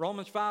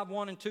 Romans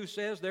 5:1-2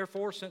 says,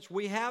 therefore, since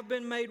we have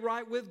been made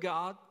right with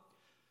God,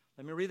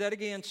 let me read that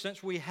again.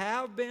 Since we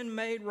have been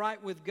made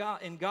right with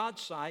God in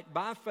God's sight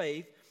by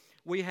faith,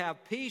 we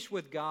have peace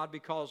with God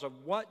because of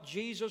what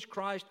Jesus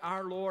Christ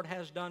our Lord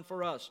has done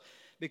for us.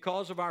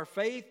 Because of our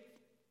faith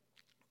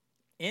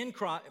in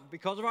Christ,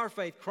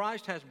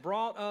 Christ has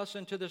brought us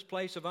into this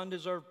place of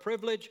undeserved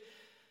privilege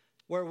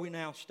where we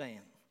now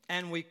stand.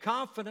 And we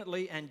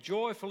confidently and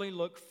joyfully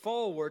look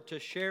forward to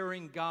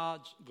sharing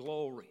God's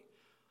glory.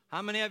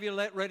 How many of you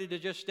are ready to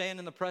just stand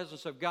in the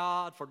presence of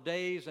God for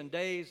days and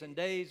days and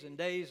days and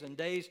days and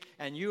days?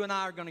 And you and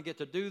I are going to get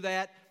to do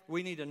that.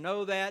 We need to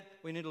know that.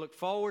 We need to look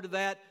forward to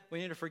that. We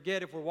need to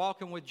forget, if we're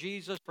walking with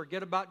Jesus,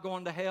 forget about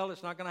going to hell.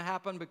 It's not going to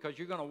happen, because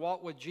you're going to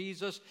walk with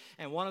Jesus.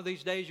 And one of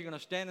these days you're going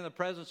to stand in the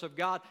presence of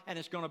God. And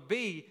it's going to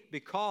be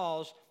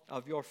because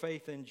of your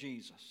faith in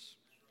Jesus.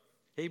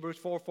 Hebrews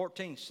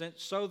 4:14,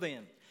 so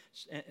then,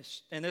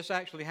 and this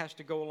actually has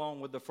to go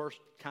along with the first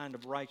kind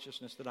of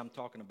righteousness that I'm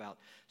talking about.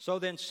 So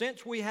then,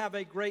 since we have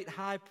a great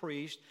high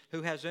priest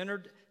who has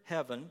entered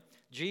heaven,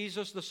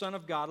 Jesus the Son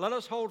of God, let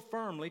us hold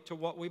firmly to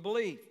what we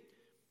believe.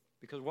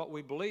 Because what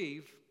we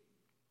believe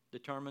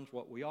determines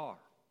what we are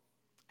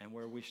and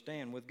where we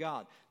stand with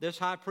God. This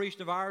high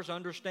priest of ours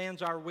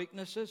understands our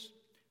weaknesses.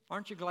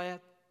 Aren't you glad?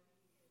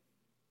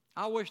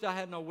 I wished I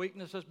had no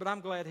weaknesses, but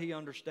I'm glad he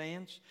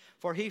understands.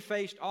 For he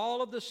faced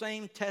all of the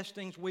same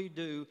testings we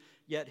do,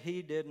 yet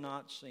he did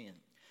not sin.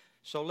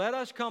 So let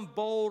us come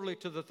boldly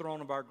to the throne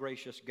of our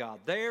gracious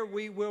God. There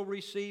we will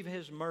receive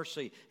His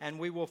mercy, and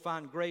we will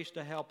find grace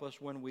to help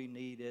us when we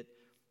need it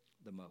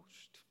the most.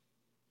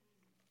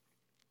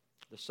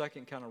 The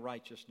second kind of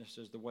righteousness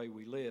is the way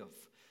we live.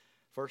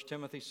 1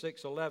 Timothy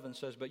 6:11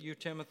 says, but you,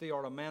 Timothy,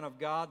 are a man of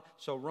God,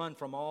 so run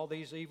from all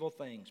these evil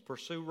things.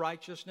 Pursue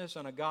righteousness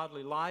and a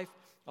godly life,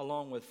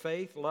 along with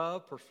faith,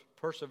 love,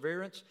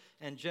 perseverance,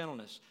 and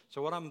gentleness.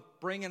 So what I'm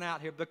bringing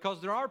out here,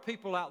 because there are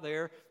people out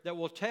there that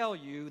will tell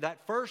you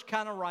that first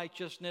kind of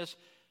righteousness,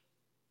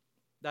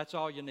 that's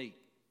all you need.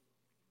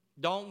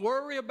 Don't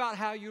worry about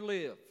how you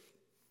live.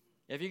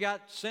 If you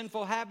got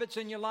sinful habits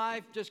in your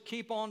life, just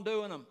keep on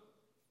doing them.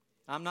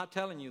 I'm not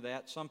telling you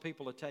that. Some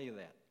people will tell you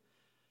that.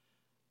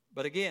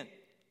 But again,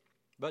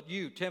 but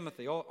you,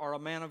 Timothy, are a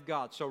man of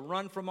God. So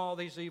run from all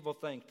these evil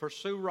things.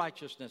 Pursue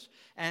righteousness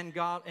and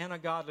a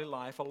godly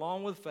life,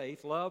 along with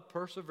faith, love,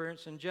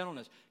 perseverance, and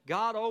gentleness.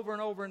 God over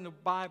and over in the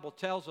Bible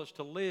tells us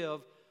to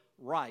live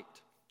right,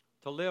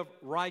 to live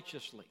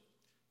righteously.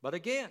 But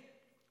again,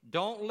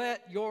 don't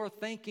let your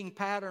thinking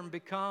pattern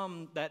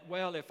become that,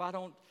 well, if I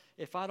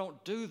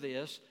don't do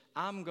this,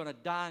 I'm going to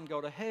die and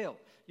go to hell.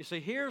 You see,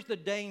 here's the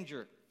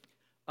danger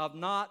of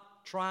not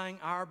trying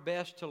our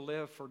best to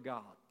live for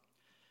God.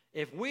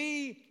 If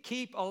we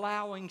keep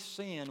allowing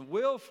sin,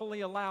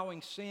 willfully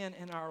allowing sin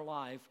in our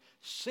life,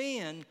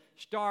 sin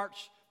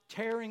starts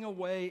tearing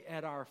away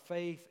at our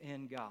faith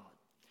in God.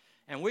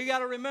 And we got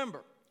to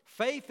remember,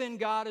 faith in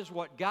God is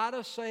what got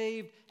us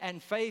saved,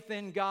 and faith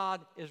in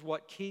God is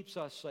what keeps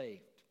us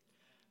saved.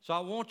 So I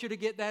want you to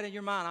get that in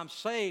your mind. I'm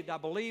saved. I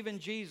believe in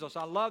Jesus.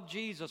 I love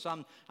Jesus.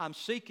 I'm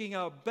seeking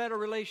a better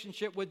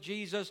relationship with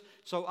Jesus,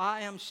 so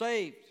I am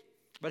saved.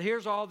 But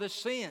here's all this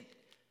sin.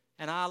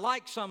 And I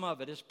like some of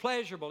it. It's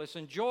pleasurable. It's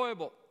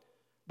enjoyable.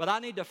 But I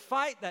need to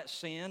fight that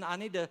sin. I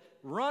need to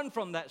run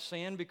from that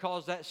sin,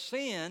 because that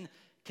sin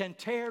can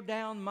tear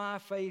down my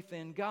faith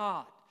in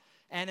God.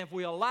 And if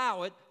we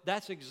allow it,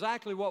 that's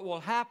exactly what will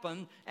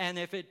happen. And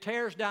if it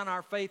tears down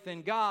our faith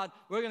in God,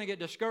 we're going to get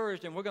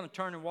discouraged, and we're going to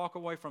turn and walk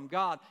away from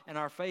God, and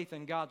our faith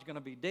in God's going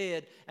to be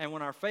dead. And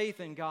when our faith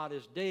in God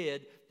is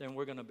dead, then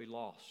we're going to be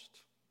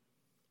lost.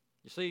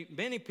 You see,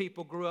 many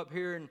people grew up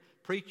hearing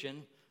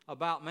preaching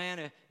about,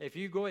 man, if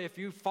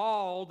you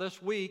fall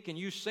this week and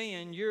you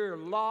sin, you're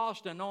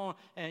lost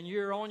and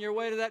you're on your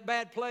way to that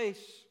bad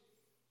place.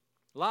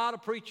 A lot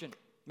of preaching.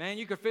 Man,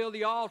 you could fill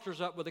the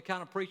altars up with the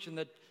kind of preaching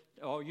that,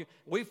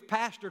 we've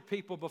pastored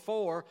people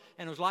before,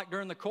 and it was like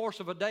during the course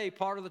of a day,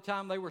 part of the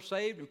time they were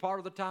saved and part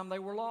of the time they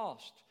were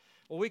lost.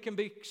 Well, we can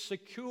be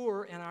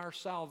secure in our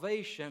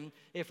salvation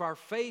if our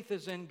faith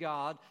is in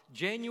God,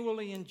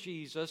 genuinely in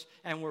Jesus,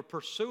 and we're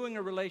pursuing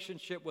a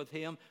relationship with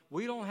Him.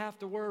 We don't have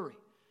to worry.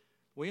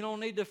 We don't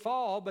need to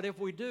fall, but if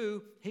we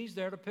do, He's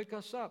there to pick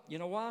us up. You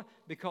know why?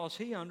 Because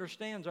He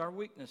understands our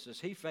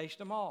weaknesses. He faced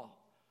them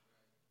all.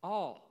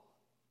 All.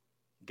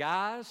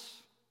 Guys,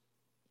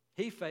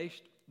 He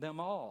faced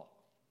them all.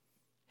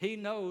 He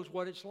knows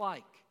what it's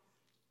like,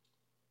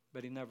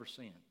 but He never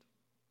sinned.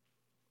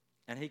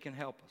 And He can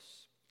help us.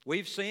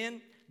 We've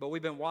sinned, but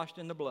we've been washed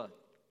in the blood.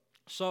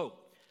 So,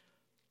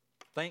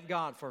 thank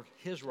God for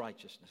His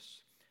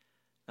righteousness.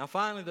 Now,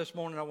 finally, this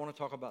morning, I want to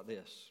talk about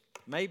this.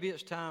 Maybe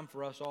it's time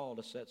for us all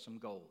to set some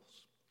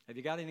goals. Have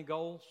you got any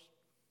goals?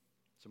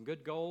 Some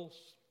good goals?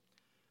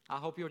 I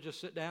hope you'll just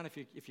sit down. If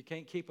you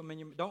can't keep them in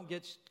your, don't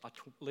get a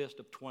list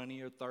of 20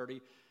 or 30.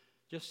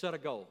 Just set a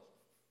goal.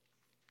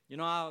 You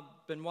know, I've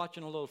been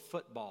watching a little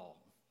football.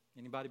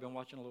 Anybody been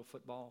watching a little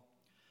football?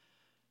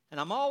 And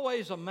I'm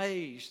always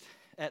amazed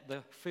at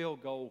the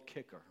field goal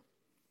kicker.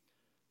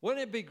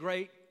 Wouldn't it be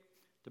great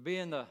to be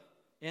in the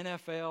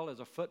NFL as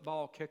a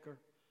football kicker,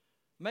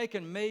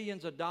 making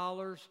millions of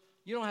dollars?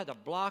 You don't have to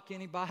block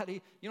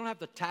anybody. You don't have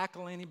to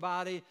tackle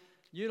anybody.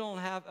 You don't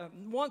have,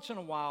 once in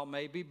a while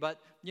maybe, but,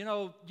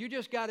 you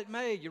just got it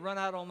made. You run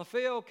out on the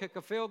field, kick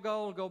a field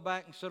goal, go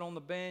back and sit on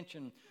the bench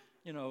and,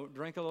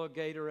 drink a little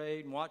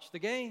Gatorade and watch the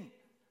game.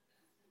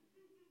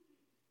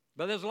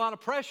 But there's a lot of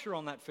pressure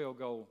on that field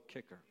goal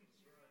kicker.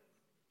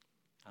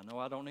 I know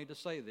I don't need to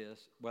say this.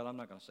 Well, I'm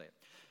not going to say it.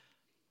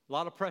 A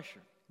lot of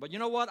pressure. But you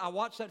know what? I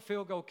watched that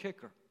field goal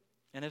kicker,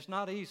 and it's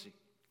not easy.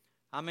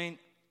 I mean,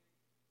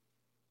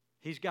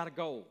 he's got a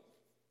goal.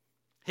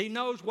 He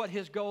knows what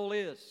his goal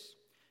is.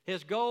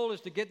 His goal is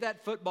to get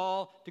that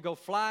football to go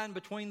flying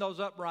between those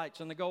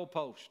uprights and the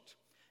goalpost.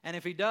 And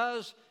if he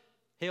does,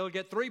 he'll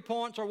get 3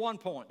 points or 1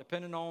 point,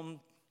 depending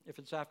on if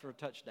it's after a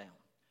touchdown.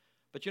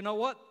 But you know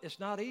what? It's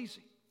not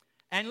easy.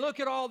 And look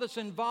at all that's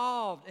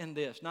involved in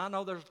this. Now, I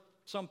know there's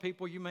some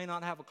people, you may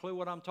not have a clue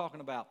what I'm talking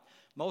about.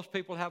 Most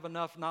people have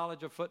enough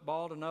knowledge of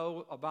football to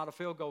know about a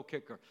field goal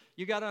kicker.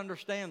 You got to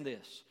understand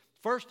this.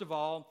 First of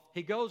all,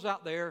 he goes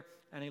out there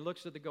and he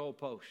looks at the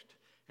goalpost.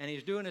 And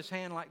he's doing his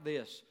hand like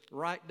this,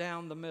 right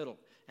down the middle.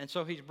 And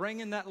so he's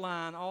bringing that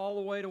line all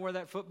the way to where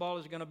that football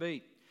is going to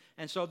be.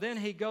 And so then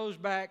he goes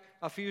back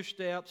a few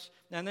steps,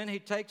 and then he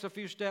takes a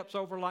few steps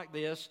over like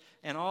this,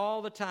 and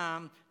all the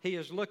time he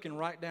is looking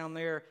right down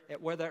there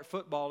at where that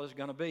football is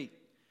going to be.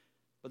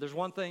 But there's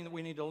one thing that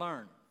we need to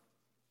learn.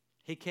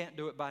 He can't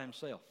do it by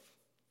himself.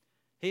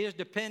 He is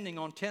depending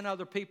on 10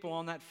 other people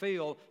on that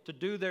field to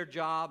do their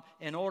job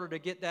in order to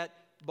get that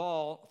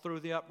ball through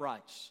the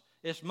uprights.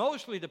 It's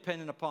mostly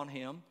dependent upon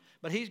him,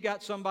 but he's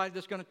got somebody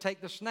that's going to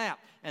take the snap,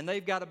 and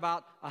they've got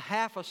about a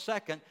half a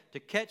second to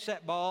catch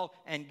that ball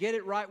and get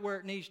it right where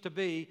it needs to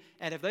be.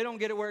 And if they don't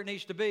get it where it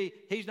needs to be,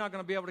 he's not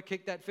going to be able to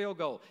kick that field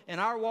goal. In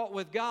our walk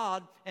with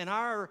God and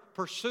our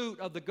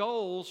pursuit of the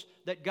goals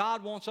that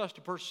God wants us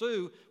to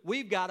pursue,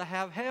 we've got to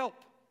have help.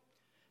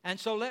 And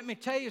so let me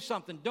tell you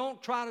something.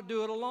 Don't try to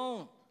do it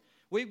alone.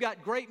 We've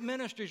got great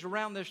ministries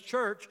around this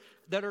church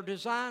that are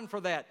designed for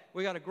that.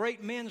 We got a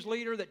great men's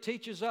leader that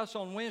teaches us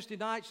on Wednesday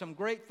night some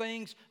great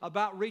things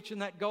about reaching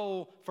that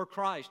goal for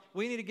Christ.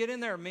 We need to get in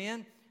there,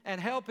 men, and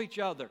help each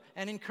other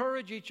and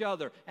encourage each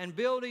other and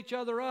build each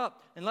other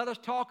up and let us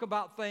talk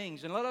about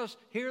things and let us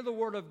hear the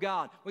Word of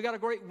God. We got a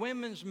great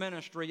women's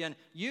ministry and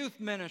youth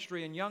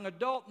ministry and young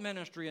adult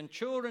ministry and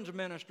children's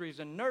ministries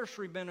and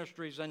nursery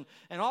ministries and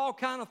all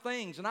kind of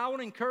things. And I want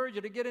to encourage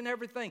you to get in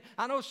everything.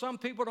 I know some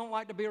people don't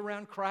like to be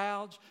around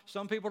crowds.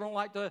 Some people don't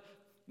like to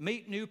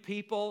meet new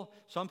people.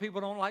 Some people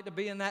don't like to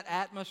be in that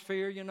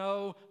atmosphere, you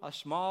know, a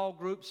small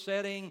group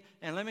setting.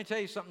 And let me tell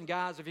you something,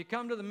 guys. If you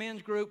come to the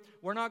men's group,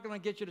 we're not going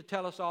to get you to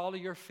tell us all of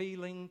your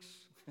feelings.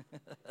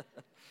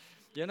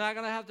 You're not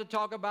going to have to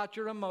talk about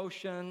your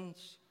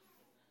emotions.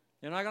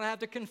 You're not going to have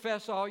to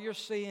confess all your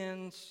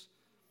sins.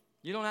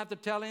 You don't have to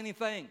tell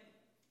anything.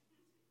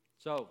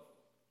 So,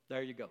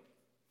 there you go.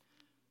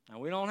 Now,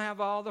 we don't have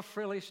all the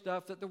frilly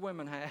stuff that the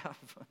women have.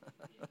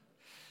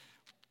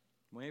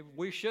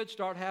 We should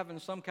start having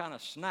some kind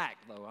of snack,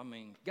 though. I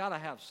mean, got to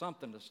have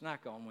something to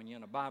snack on when you're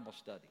in a Bible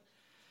study.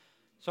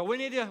 So we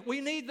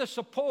need the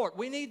support.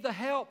 We need the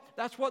help.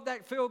 That's what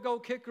that field goal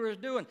kicker is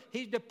doing.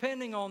 He's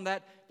depending on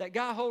that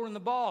guy holding the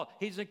ball.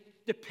 He's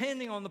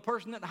depending on the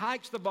person that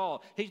hikes the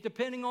ball. He's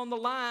depending on the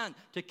line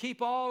to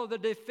keep all of the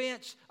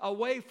defense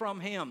away from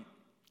him.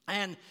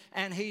 And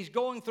he's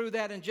going through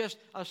that in just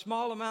a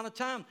small amount of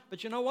time.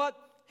 But you know what?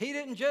 He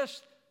didn't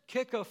just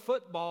kick a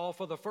football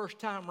for the first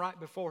time right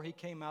before he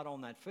came out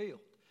on that field.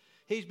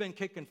 He's been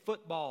kicking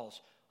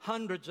footballs,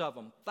 hundreds of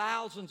them,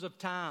 thousands of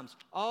times.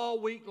 All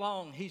week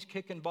long, he's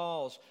kicking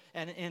balls.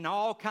 And in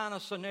all kind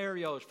of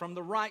scenarios, from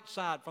the right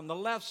side, from the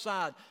left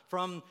side,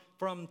 from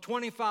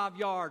 25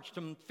 yards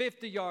to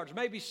 50 yards,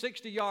 maybe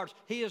 60 yards.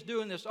 He is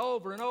doing this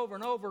over and over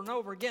and over and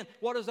over again.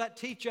 What does that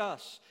teach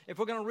us? If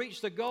we're going to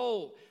reach the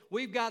goal,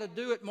 we've got to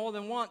do it more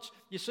than once.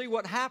 You see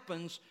what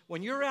happens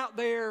when you're out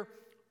there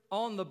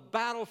on the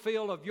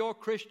battlefield of your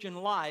Christian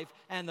life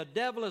and the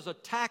devil is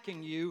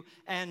attacking you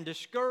and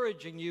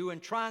discouraging you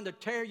and trying to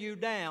tear you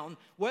down.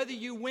 Whether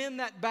you win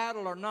that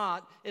battle or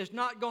not is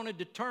not going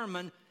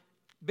to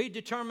be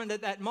determined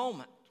at that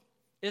moment.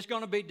 It's going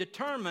to be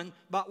determined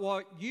by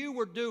what you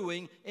were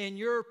doing in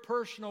your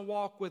personal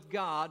walk with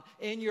God,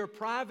 in your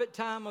private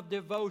time of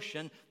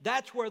devotion.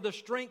 That's where the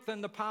strength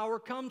and the power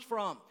comes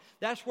from.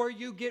 That's where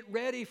you get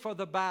ready for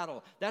the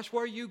battle. That's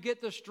where you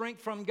get the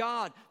strength from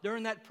God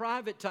during that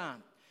private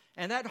time.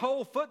 And that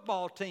whole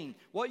football team,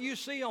 what you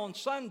see on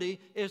Sunday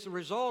is the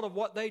result of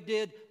what they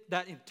did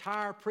that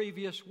entire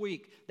previous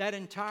week, that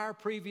entire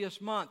previous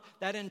month,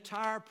 that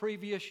entire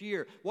previous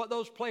year. What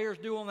those players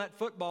do on that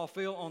football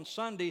field on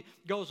Sunday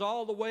goes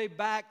all the way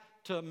back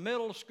to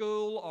middle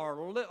school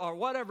or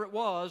whatever it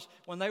was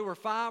when they were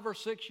 5 or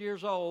 6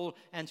 years old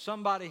and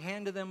somebody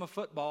handed them a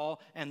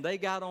football and they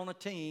got on a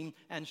team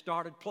and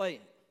started playing.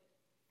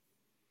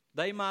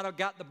 They might have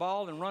got the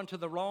ball and run to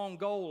the wrong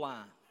goal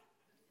line.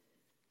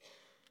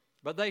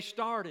 But they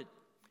started.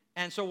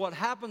 And so what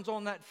happens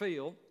on that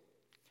field,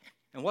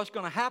 and what's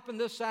going to happen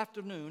this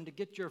afternoon to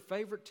get your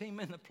favorite team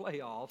in the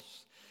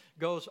playoffs,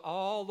 goes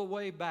all the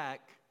way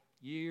back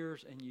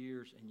years and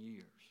years and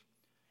years.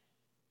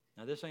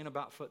 Now, this ain't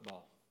about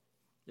football.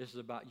 This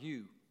is about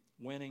you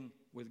winning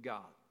with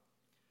God.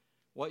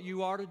 What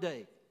you are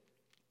today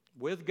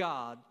with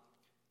God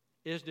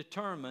is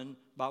determined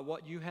by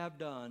what you have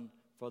done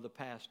for the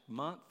past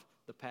month,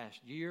 the past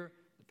year,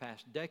 the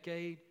past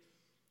decade,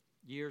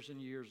 years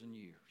and years and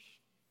years.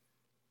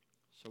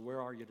 So where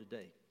are you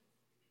today?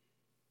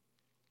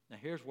 Now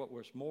here's what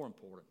was more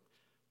important.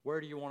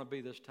 Where do you want to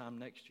be this time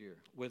next year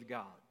with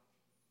God?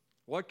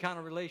 What kind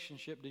of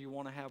relationship do you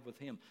want to have with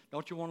Him?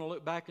 Don't you want to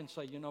look back and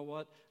say, you know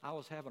what? I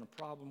was having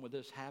a problem with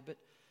this habit,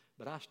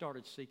 but I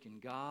started seeking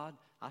God.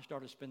 I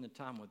started spending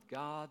time with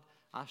God.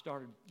 I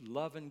started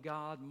loving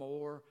God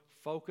more,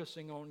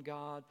 focusing on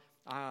God.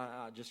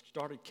 I just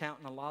started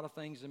counting a lot of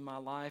things in my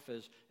life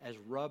as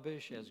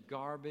rubbish, as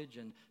garbage,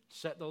 and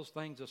set those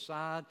things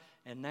aside.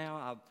 And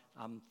now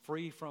I'm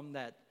free from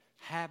that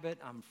habit.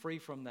 I'm free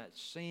from that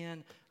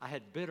sin. I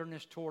had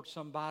bitterness towards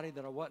somebody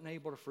that I wasn't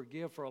able to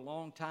forgive for a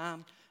long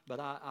time. But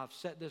I've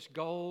set this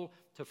goal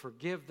to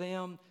forgive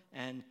them.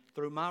 And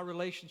through my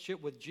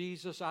relationship with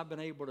Jesus, I've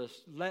been able to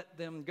let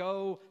them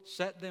go,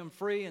 set them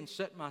free, and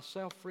set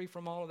myself free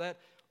from all of that.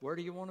 Where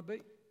do you want to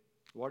be?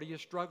 What are you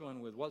struggling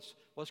with? What's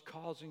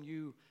causing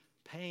you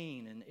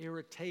pain and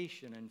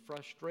irritation and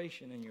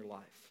frustration in your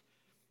life?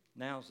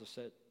 Now's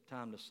the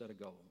time to set a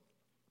goal.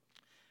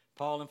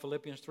 Paul in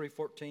Philippians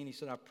 3:14, he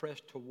said, I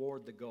press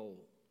toward the goal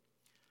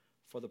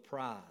for the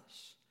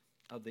prize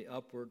of the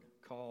upward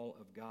call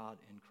of God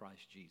in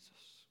Christ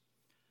Jesus.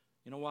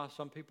 You know why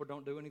some people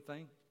don't do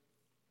anything?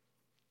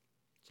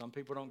 Some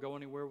people don't go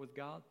anywhere with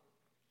God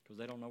because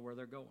they don't know where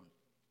they're going.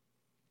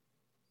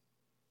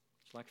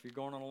 It's like if you're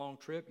going on a long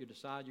trip, you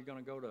decide you're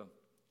going to go to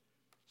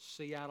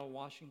Seattle,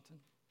 Washington.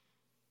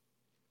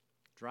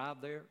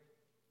 Drive there.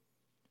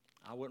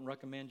 I wouldn't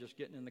recommend just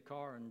getting in the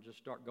car and just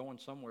start going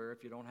somewhere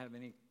if you don't have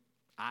any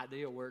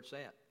idea where it's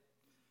at.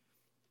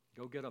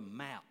 Go get a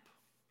map.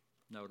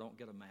 No, don't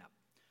get a map.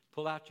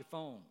 Pull out your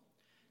phone,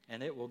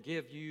 and it will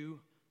give you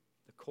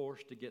the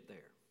course to get there.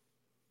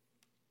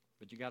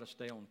 But you got to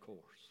stay on course.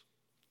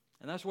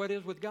 And that's what it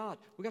is with God.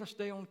 We got to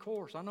stay on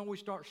course. I know we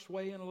start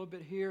swaying a little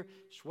bit here,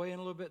 swaying a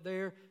little bit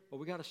there, but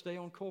we got to stay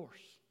on course.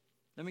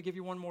 Let me give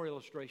you one more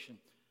illustration.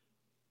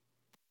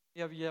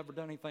 Have you ever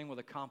done anything with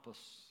a compass?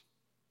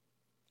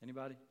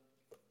 Anybody?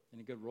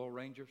 Any good Royal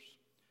Rangers?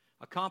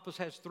 A compass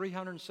has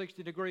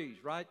 360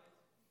 degrees, right?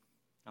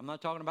 I'm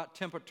not talking about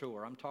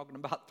temperature. I'm talking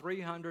about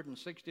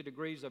 360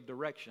 degrees of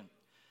direction.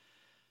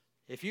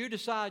 If you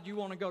decide you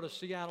want to go to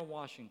Seattle,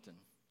 Washington,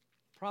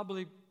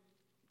 probably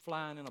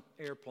flying in an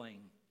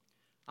airplane,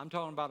 I'm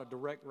talking about a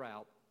direct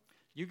route.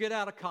 You get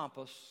out a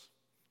compass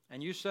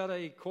and you set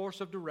a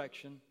course of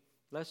direction.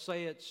 Let's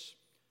say it's,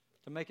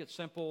 to make it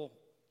simple,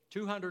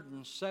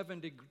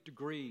 270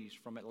 degrees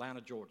from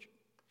Atlanta, Georgia.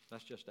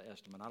 That's just an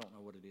estimate. I don't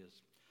know what it is.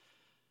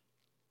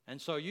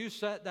 And so you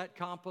set that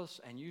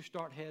compass and you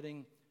start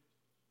heading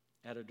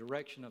at a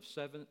direction of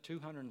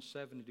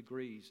 270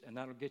 degrees, and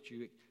that'll get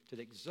you to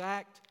the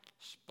exact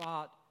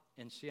spot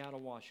in Seattle,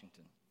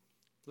 Washington.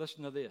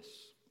 Listen to this.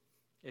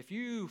 If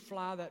you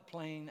fly that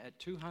plane at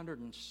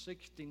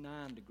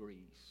 269 degrees,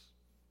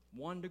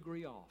 1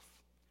 degree off,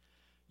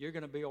 you're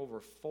going to be over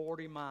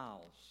 40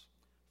 miles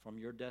from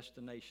your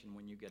destination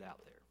when you get out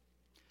there.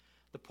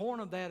 The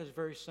point of that is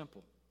very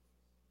simple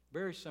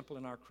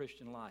in our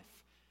Christian life.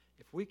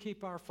 If we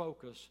keep our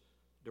focus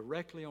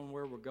directly on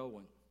where we're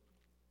going,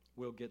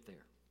 we'll get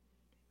there.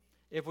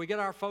 If we get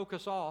our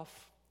focus off,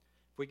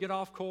 if we get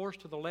off course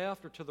to the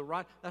left or to the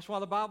right, that's why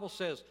the Bible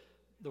says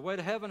the way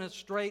to heaven is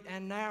straight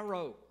and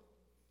narrow.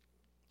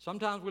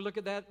 Sometimes we look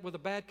at that with a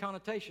bad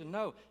connotation.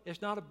 No,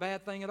 it's not a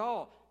bad thing at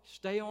all.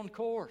 Stay on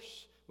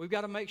course. We've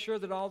got to make sure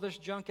that all this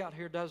junk out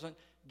here doesn't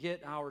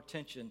get our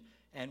attention,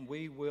 and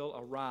we will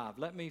arrive.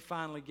 Let me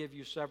finally give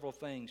you several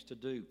things to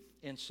do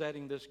in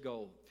setting this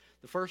goal.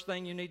 The first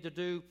thing you need to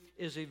do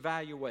is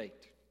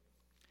evaluate.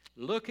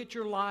 Look at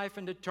your life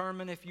and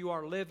determine if you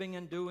are living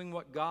and doing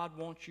what God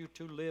wants you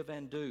to live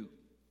and do.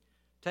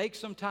 Take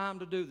some time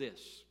to do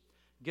this.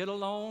 Get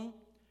alone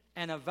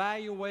and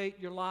evaluate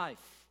your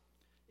life.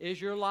 Is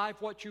your life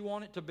what you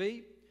want it to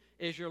be?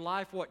 Is your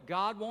life what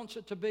God wants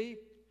it to be?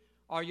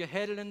 Are you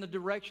headed in the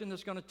direction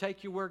that's going to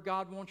take you where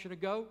God wants you to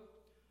go?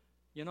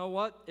 You know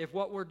what? If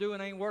what we're doing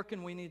ain't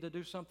working, we need to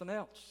do something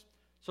else.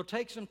 So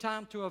take some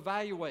time to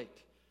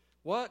evaluate.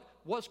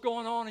 What's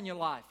going on in your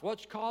life?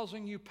 What's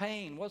causing you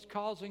pain? What's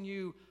causing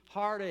you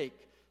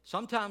heartache?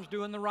 Sometimes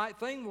doing the right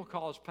thing will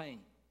cause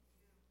pain.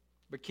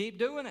 But keep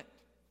doing it.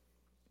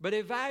 But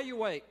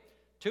evaluate.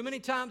 Too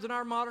many times in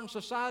our modern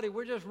society,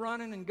 we're just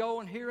running and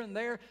going here and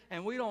there,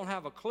 and we don't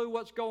have a clue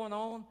what's going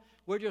on.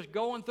 We're just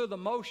going through the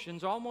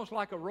motions, almost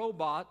like a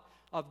robot,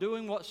 of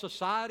doing what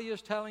society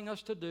is telling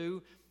us to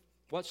do,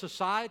 what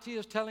society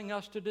is telling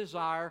us to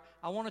desire.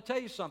 I want to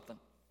tell you something.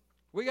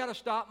 We got to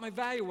stop and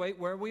evaluate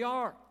where we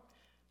are.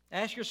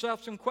 Ask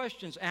yourself some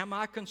questions. Am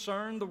I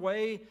concerned the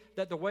way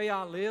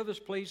I live is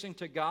pleasing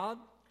to God?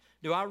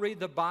 Do I read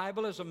the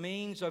Bible as a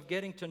means of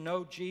getting to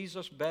know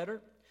Jesus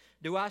better?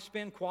 Do I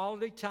spend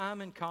quality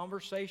time in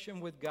conversation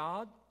with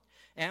God?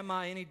 Am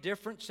I any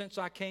different since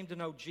I came to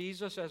know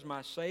Jesus as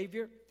my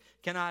Savior?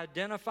 Can I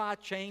identify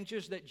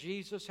changes that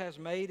Jesus has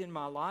made in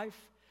my life?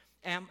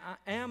 Am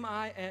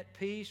I at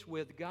peace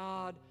with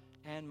God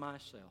and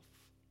myself?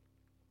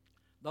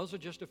 Those are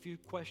just a few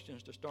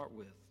questions to start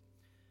with.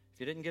 If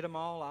you didn't get them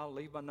all, I'll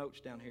leave my notes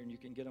down here and you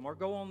can get them. Or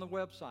go on the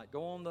website.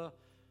 Go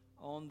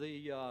on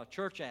the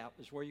church app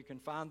is where you can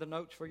find the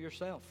notes for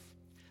yourself.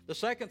 The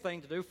second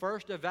thing to do,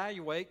 first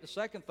evaluate. The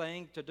second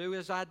thing to do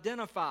is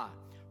identify.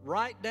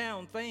 Write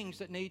down things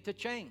that need to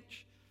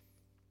change.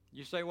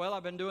 You say, well,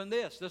 I've been doing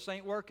this. This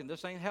ain't working.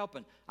 This ain't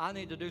helping. I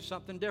need to do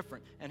something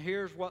different. And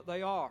here's what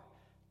they are.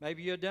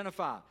 Maybe you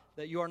identify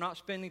that you are not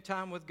spending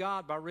time with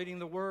God by reading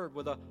the Word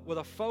with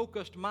a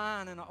focused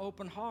mind and an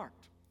open heart.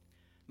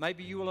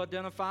 Maybe you will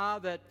identify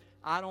that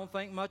I don't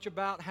think much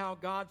about how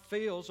God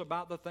feels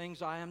about the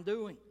things I am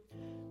doing.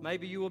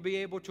 Maybe you will be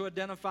able to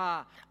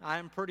identify I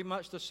am pretty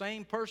much the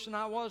same person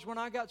I was when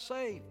I got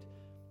saved.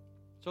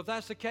 So if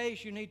that's the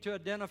case, you need to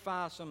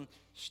identify some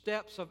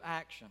steps of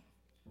action.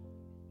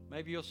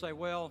 Maybe you'll say,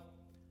 well,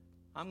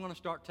 I'm going to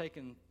start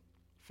taking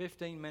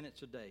 15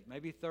 minutes a day,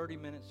 maybe 30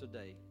 minutes a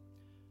day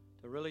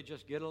to really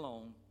just get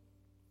alone,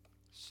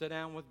 sit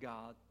down with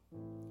God,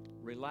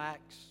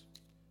 relax,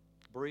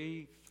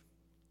 breathe,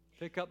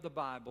 pick up the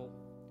Bible,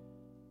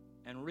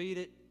 and read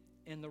it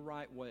in the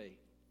right way.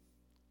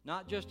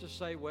 Not just to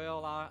say,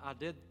 well,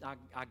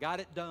 I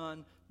got it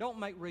done. Don't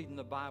make reading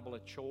the Bible a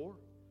chore.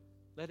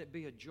 Let it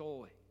be a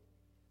joy.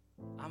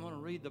 I'm going to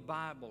read the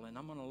Bible and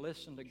I'm going to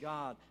listen to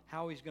God,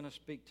 how He's going to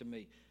speak to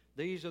me.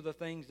 These are the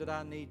things that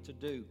I need to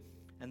do.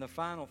 And the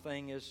final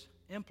thing is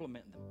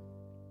implement them.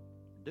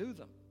 Do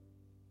them.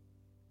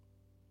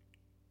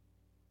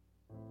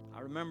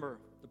 I remember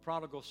the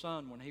prodigal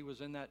son when he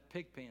was in that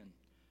pig pen,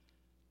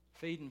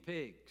 feeding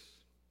pigs.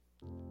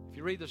 If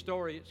you read the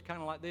story, it's kind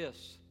of like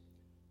this.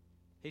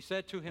 He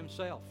said to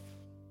himself,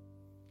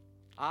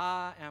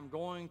 I am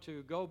going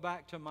to go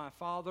back to my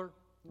father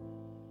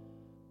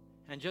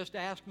and just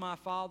ask my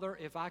father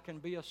if I can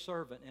be a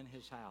servant in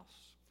his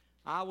house.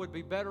 I would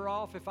be better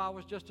off if I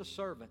was just a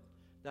servant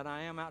than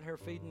I am out here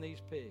feeding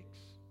these pigs.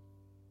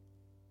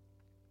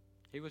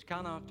 He was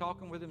kind of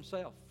talking with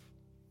himself.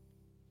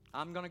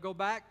 I'm going to go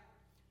back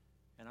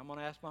and I'm going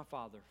to ask my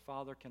father,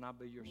 Father, can I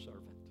be your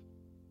servant?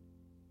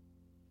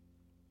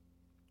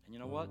 And you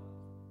know what?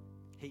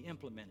 He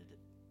implemented it.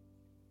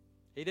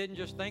 He didn't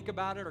just think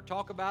about it or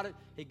talk about it.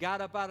 He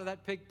got up out of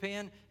that pig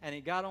pen and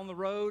he got on the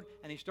road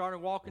and he started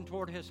walking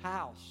toward his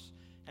house.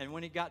 And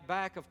when he got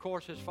back, of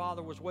course, his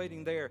father was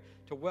waiting there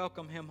to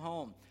welcome him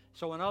home.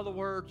 So in other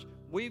words,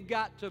 we've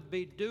got to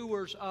be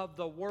doers of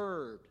the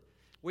word.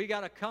 We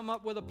got to come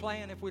up with a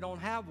plan if we don't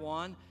have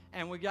one,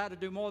 and we got to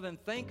do more than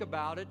think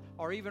about it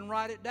or even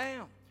write it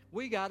down.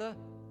 We got to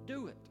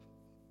do it.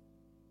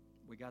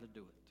 We got to do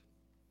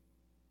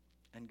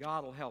it. And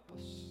God will help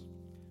us.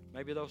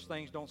 Maybe those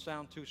things don't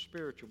sound too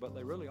spiritual, but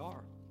they really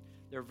are.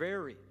 They're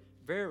very,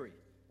 very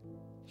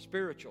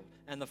spiritual.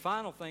 And the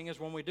final thing is,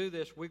 when we do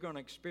this, we're going to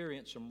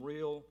experience some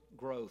real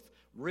growth.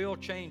 Real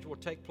change will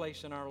take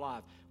place in our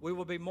life. We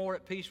will be more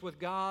at peace with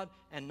God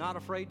and not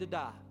afraid to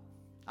die.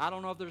 I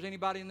don't know if there's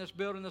anybody in this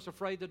building that's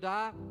afraid to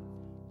die,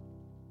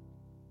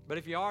 but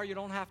if you are, you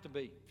don't have to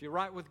be. If you're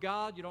right with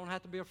God, you don't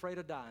have to be afraid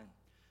of dying.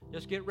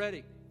 Just get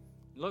ready.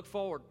 Look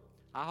forward.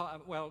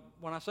 Well,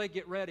 when I say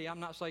get ready,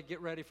 I'm not saying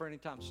get ready for any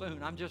time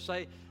soon. I'm just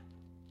saying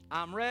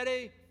I'm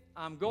ready.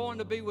 I'm going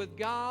to be with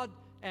God,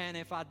 and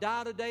if I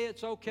die today,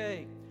 it's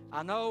okay.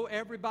 I know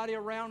everybody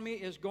around me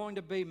is going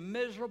to be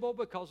miserable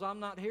because I'm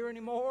not here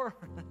anymore.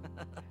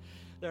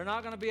 They're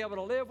not going to be able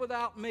to live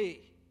without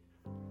me.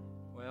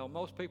 Well,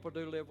 most people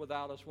do live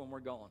without us when we're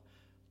gone.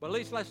 But at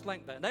least let's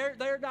think that.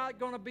 They're not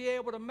going to be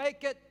able to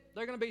make it.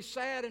 They're going to be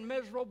sad and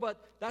miserable, but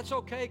that's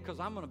okay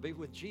because I'm going to be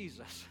with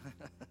Jesus.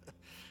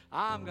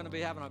 I'm going to be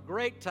having a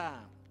great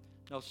time.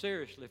 No,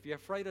 seriously, if you're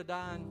afraid of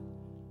dying,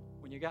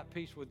 when you got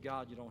peace with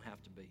God, you don't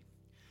have to be.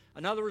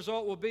 Another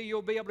result will be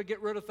you'll be able to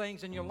get rid of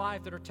things in your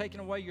life that are taking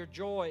away your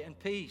joy and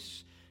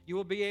peace. You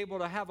will be able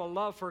to have a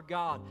love for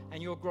God,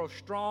 and you'll grow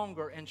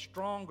stronger and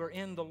stronger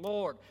in the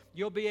Lord.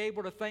 You'll be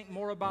able to think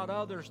more about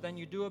others than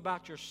you do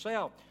about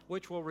yourself,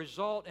 which will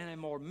result in a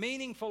more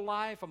meaningful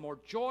life, a more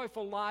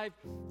joyful life,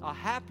 a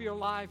happier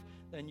life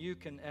than you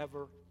can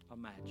ever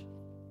imagine.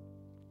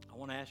 I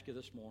want to ask you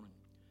this morning,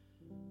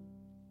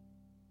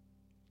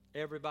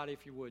 everybody,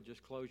 if you would,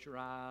 just close your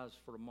eyes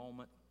for a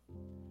moment.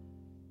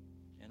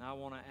 And I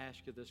want to ask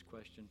you this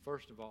question.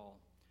 First of all,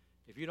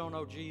 if you don't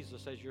know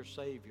Jesus as your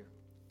Savior,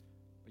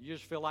 but you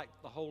just feel like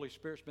the Holy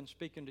Spirit's been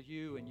speaking to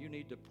you and you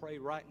need to pray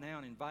right now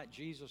and invite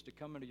Jesus to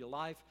come into your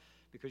life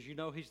because you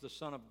know He's the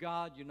Son of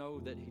God, you know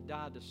that He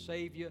died to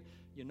save you,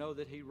 you know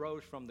that He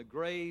rose from the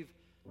grave,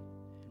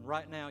 and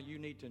right now you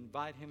need to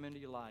invite Him into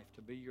your life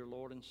to be your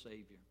Lord and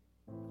Savior,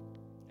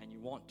 and you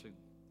want to.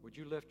 Would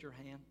you lift your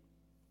hand?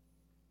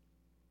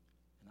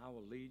 And I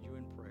will lead you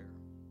in prayer.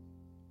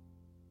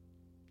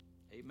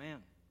 Amen.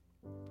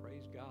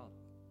 Praise God.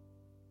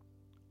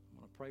 I'm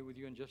going to pray with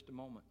you in just a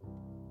moment.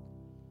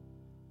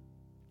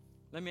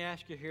 Let me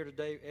ask you here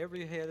today,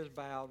 every head is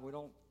bowed. I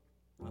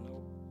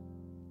know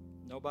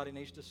nobody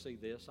needs to see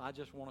this. I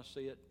just want to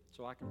see it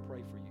so I can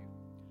pray for you.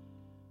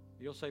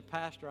 You'll say,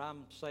 Pastor,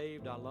 I'm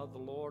saved, I love the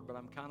Lord, but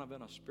I'm kind of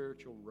in a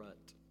spiritual rut.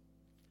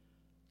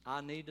 I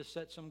need to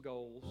set some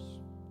goals.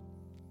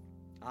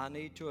 I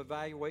need to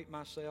evaluate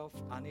myself.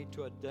 I need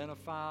to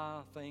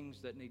identify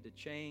things that need to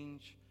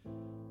change.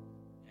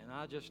 And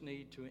I just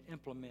need to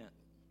implement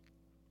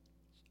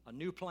a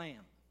new plan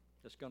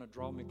that's going to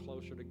draw me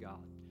closer to God.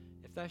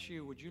 If that's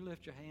you, would you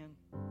lift your hand?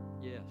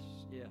 Yes,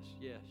 yes,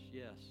 yes,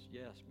 yes,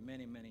 yes.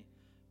 Many, many,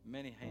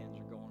 many hands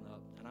are going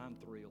up, and I'm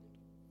thrilled.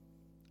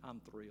 I'm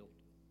thrilled.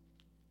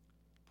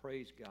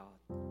 Praise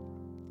God.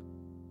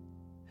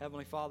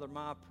 Heavenly Father,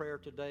 my prayer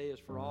today is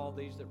for all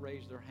these that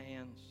raise their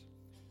hands.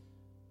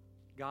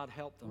 God,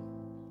 help them.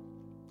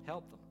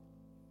 Help them.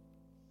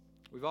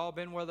 We've all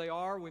been where they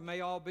are. We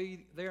may all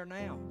be there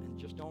now and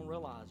just don't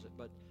realize it.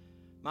 But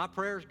my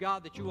prayer is,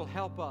 God, that you will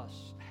help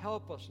us.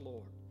 Help us,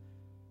 Lord,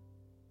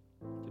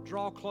 to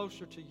draw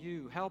closer to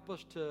you. Help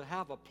us to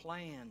have a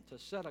plan, to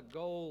set a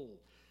goal,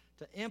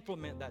 to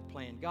implement that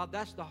plan. God,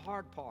 that's the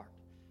hard part.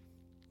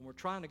 When we're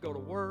trying to go to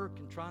work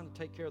and trying to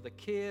take care of the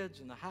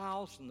kids and the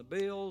house and the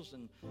bills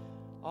and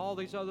all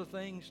these other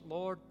things,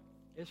 Lord,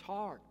 it's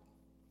hard.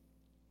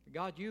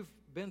 God, you've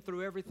been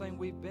through everything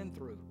we've been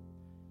through.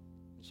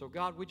 And so,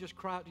 God, we just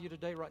cry out to you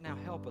today right now,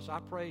 help us. I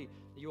pray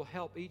that you'll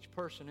help each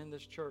person in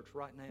this church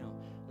right now,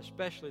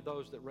 especially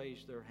those that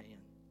raised their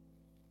hand.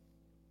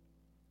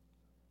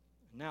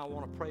 Now I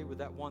want to pray with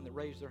that one that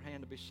raised their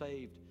hand to be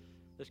saved.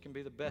 This can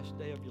be the best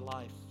day of your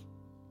life.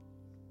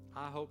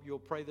 I hope you'll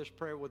pray this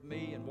prayer with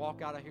me and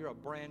walk out of here a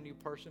brand new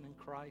person in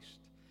Christ.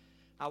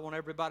 I want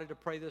everybody to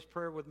pray this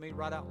prayer with me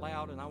right out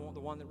loud, and I want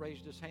the one that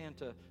raised his hand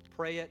to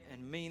pray it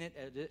and mean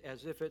it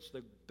as if it's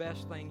the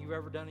best thing you've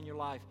ever done in your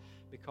life,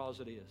 because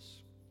it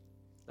is.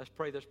 Let's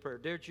pray this prayer.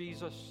 Dear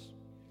Jesus,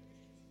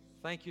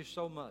 thank you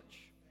so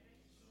much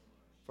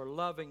for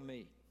loving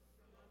me,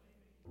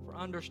 for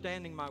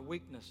understanding my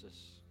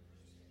weaknesses,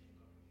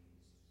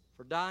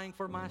 for dying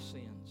for my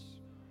sins,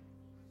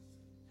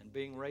 and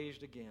being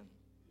raised again.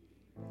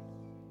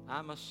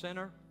 I'm a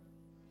sinner.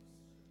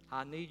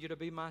 I need you to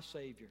be my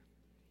Savior.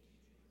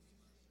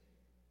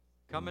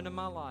 Come into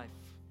my life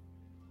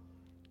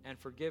and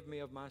forgive me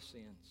of my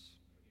sins.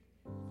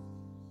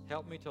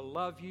 Help me to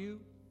love you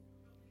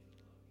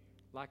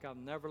like I've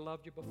never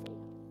loved you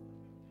before.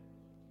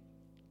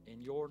 In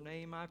your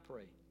name I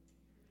pray.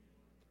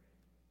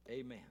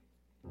 Amen.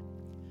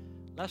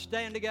 Let's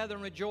stand together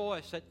and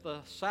rejoice at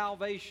the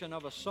salvation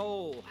of a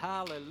soul.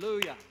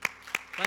 Hallelujah.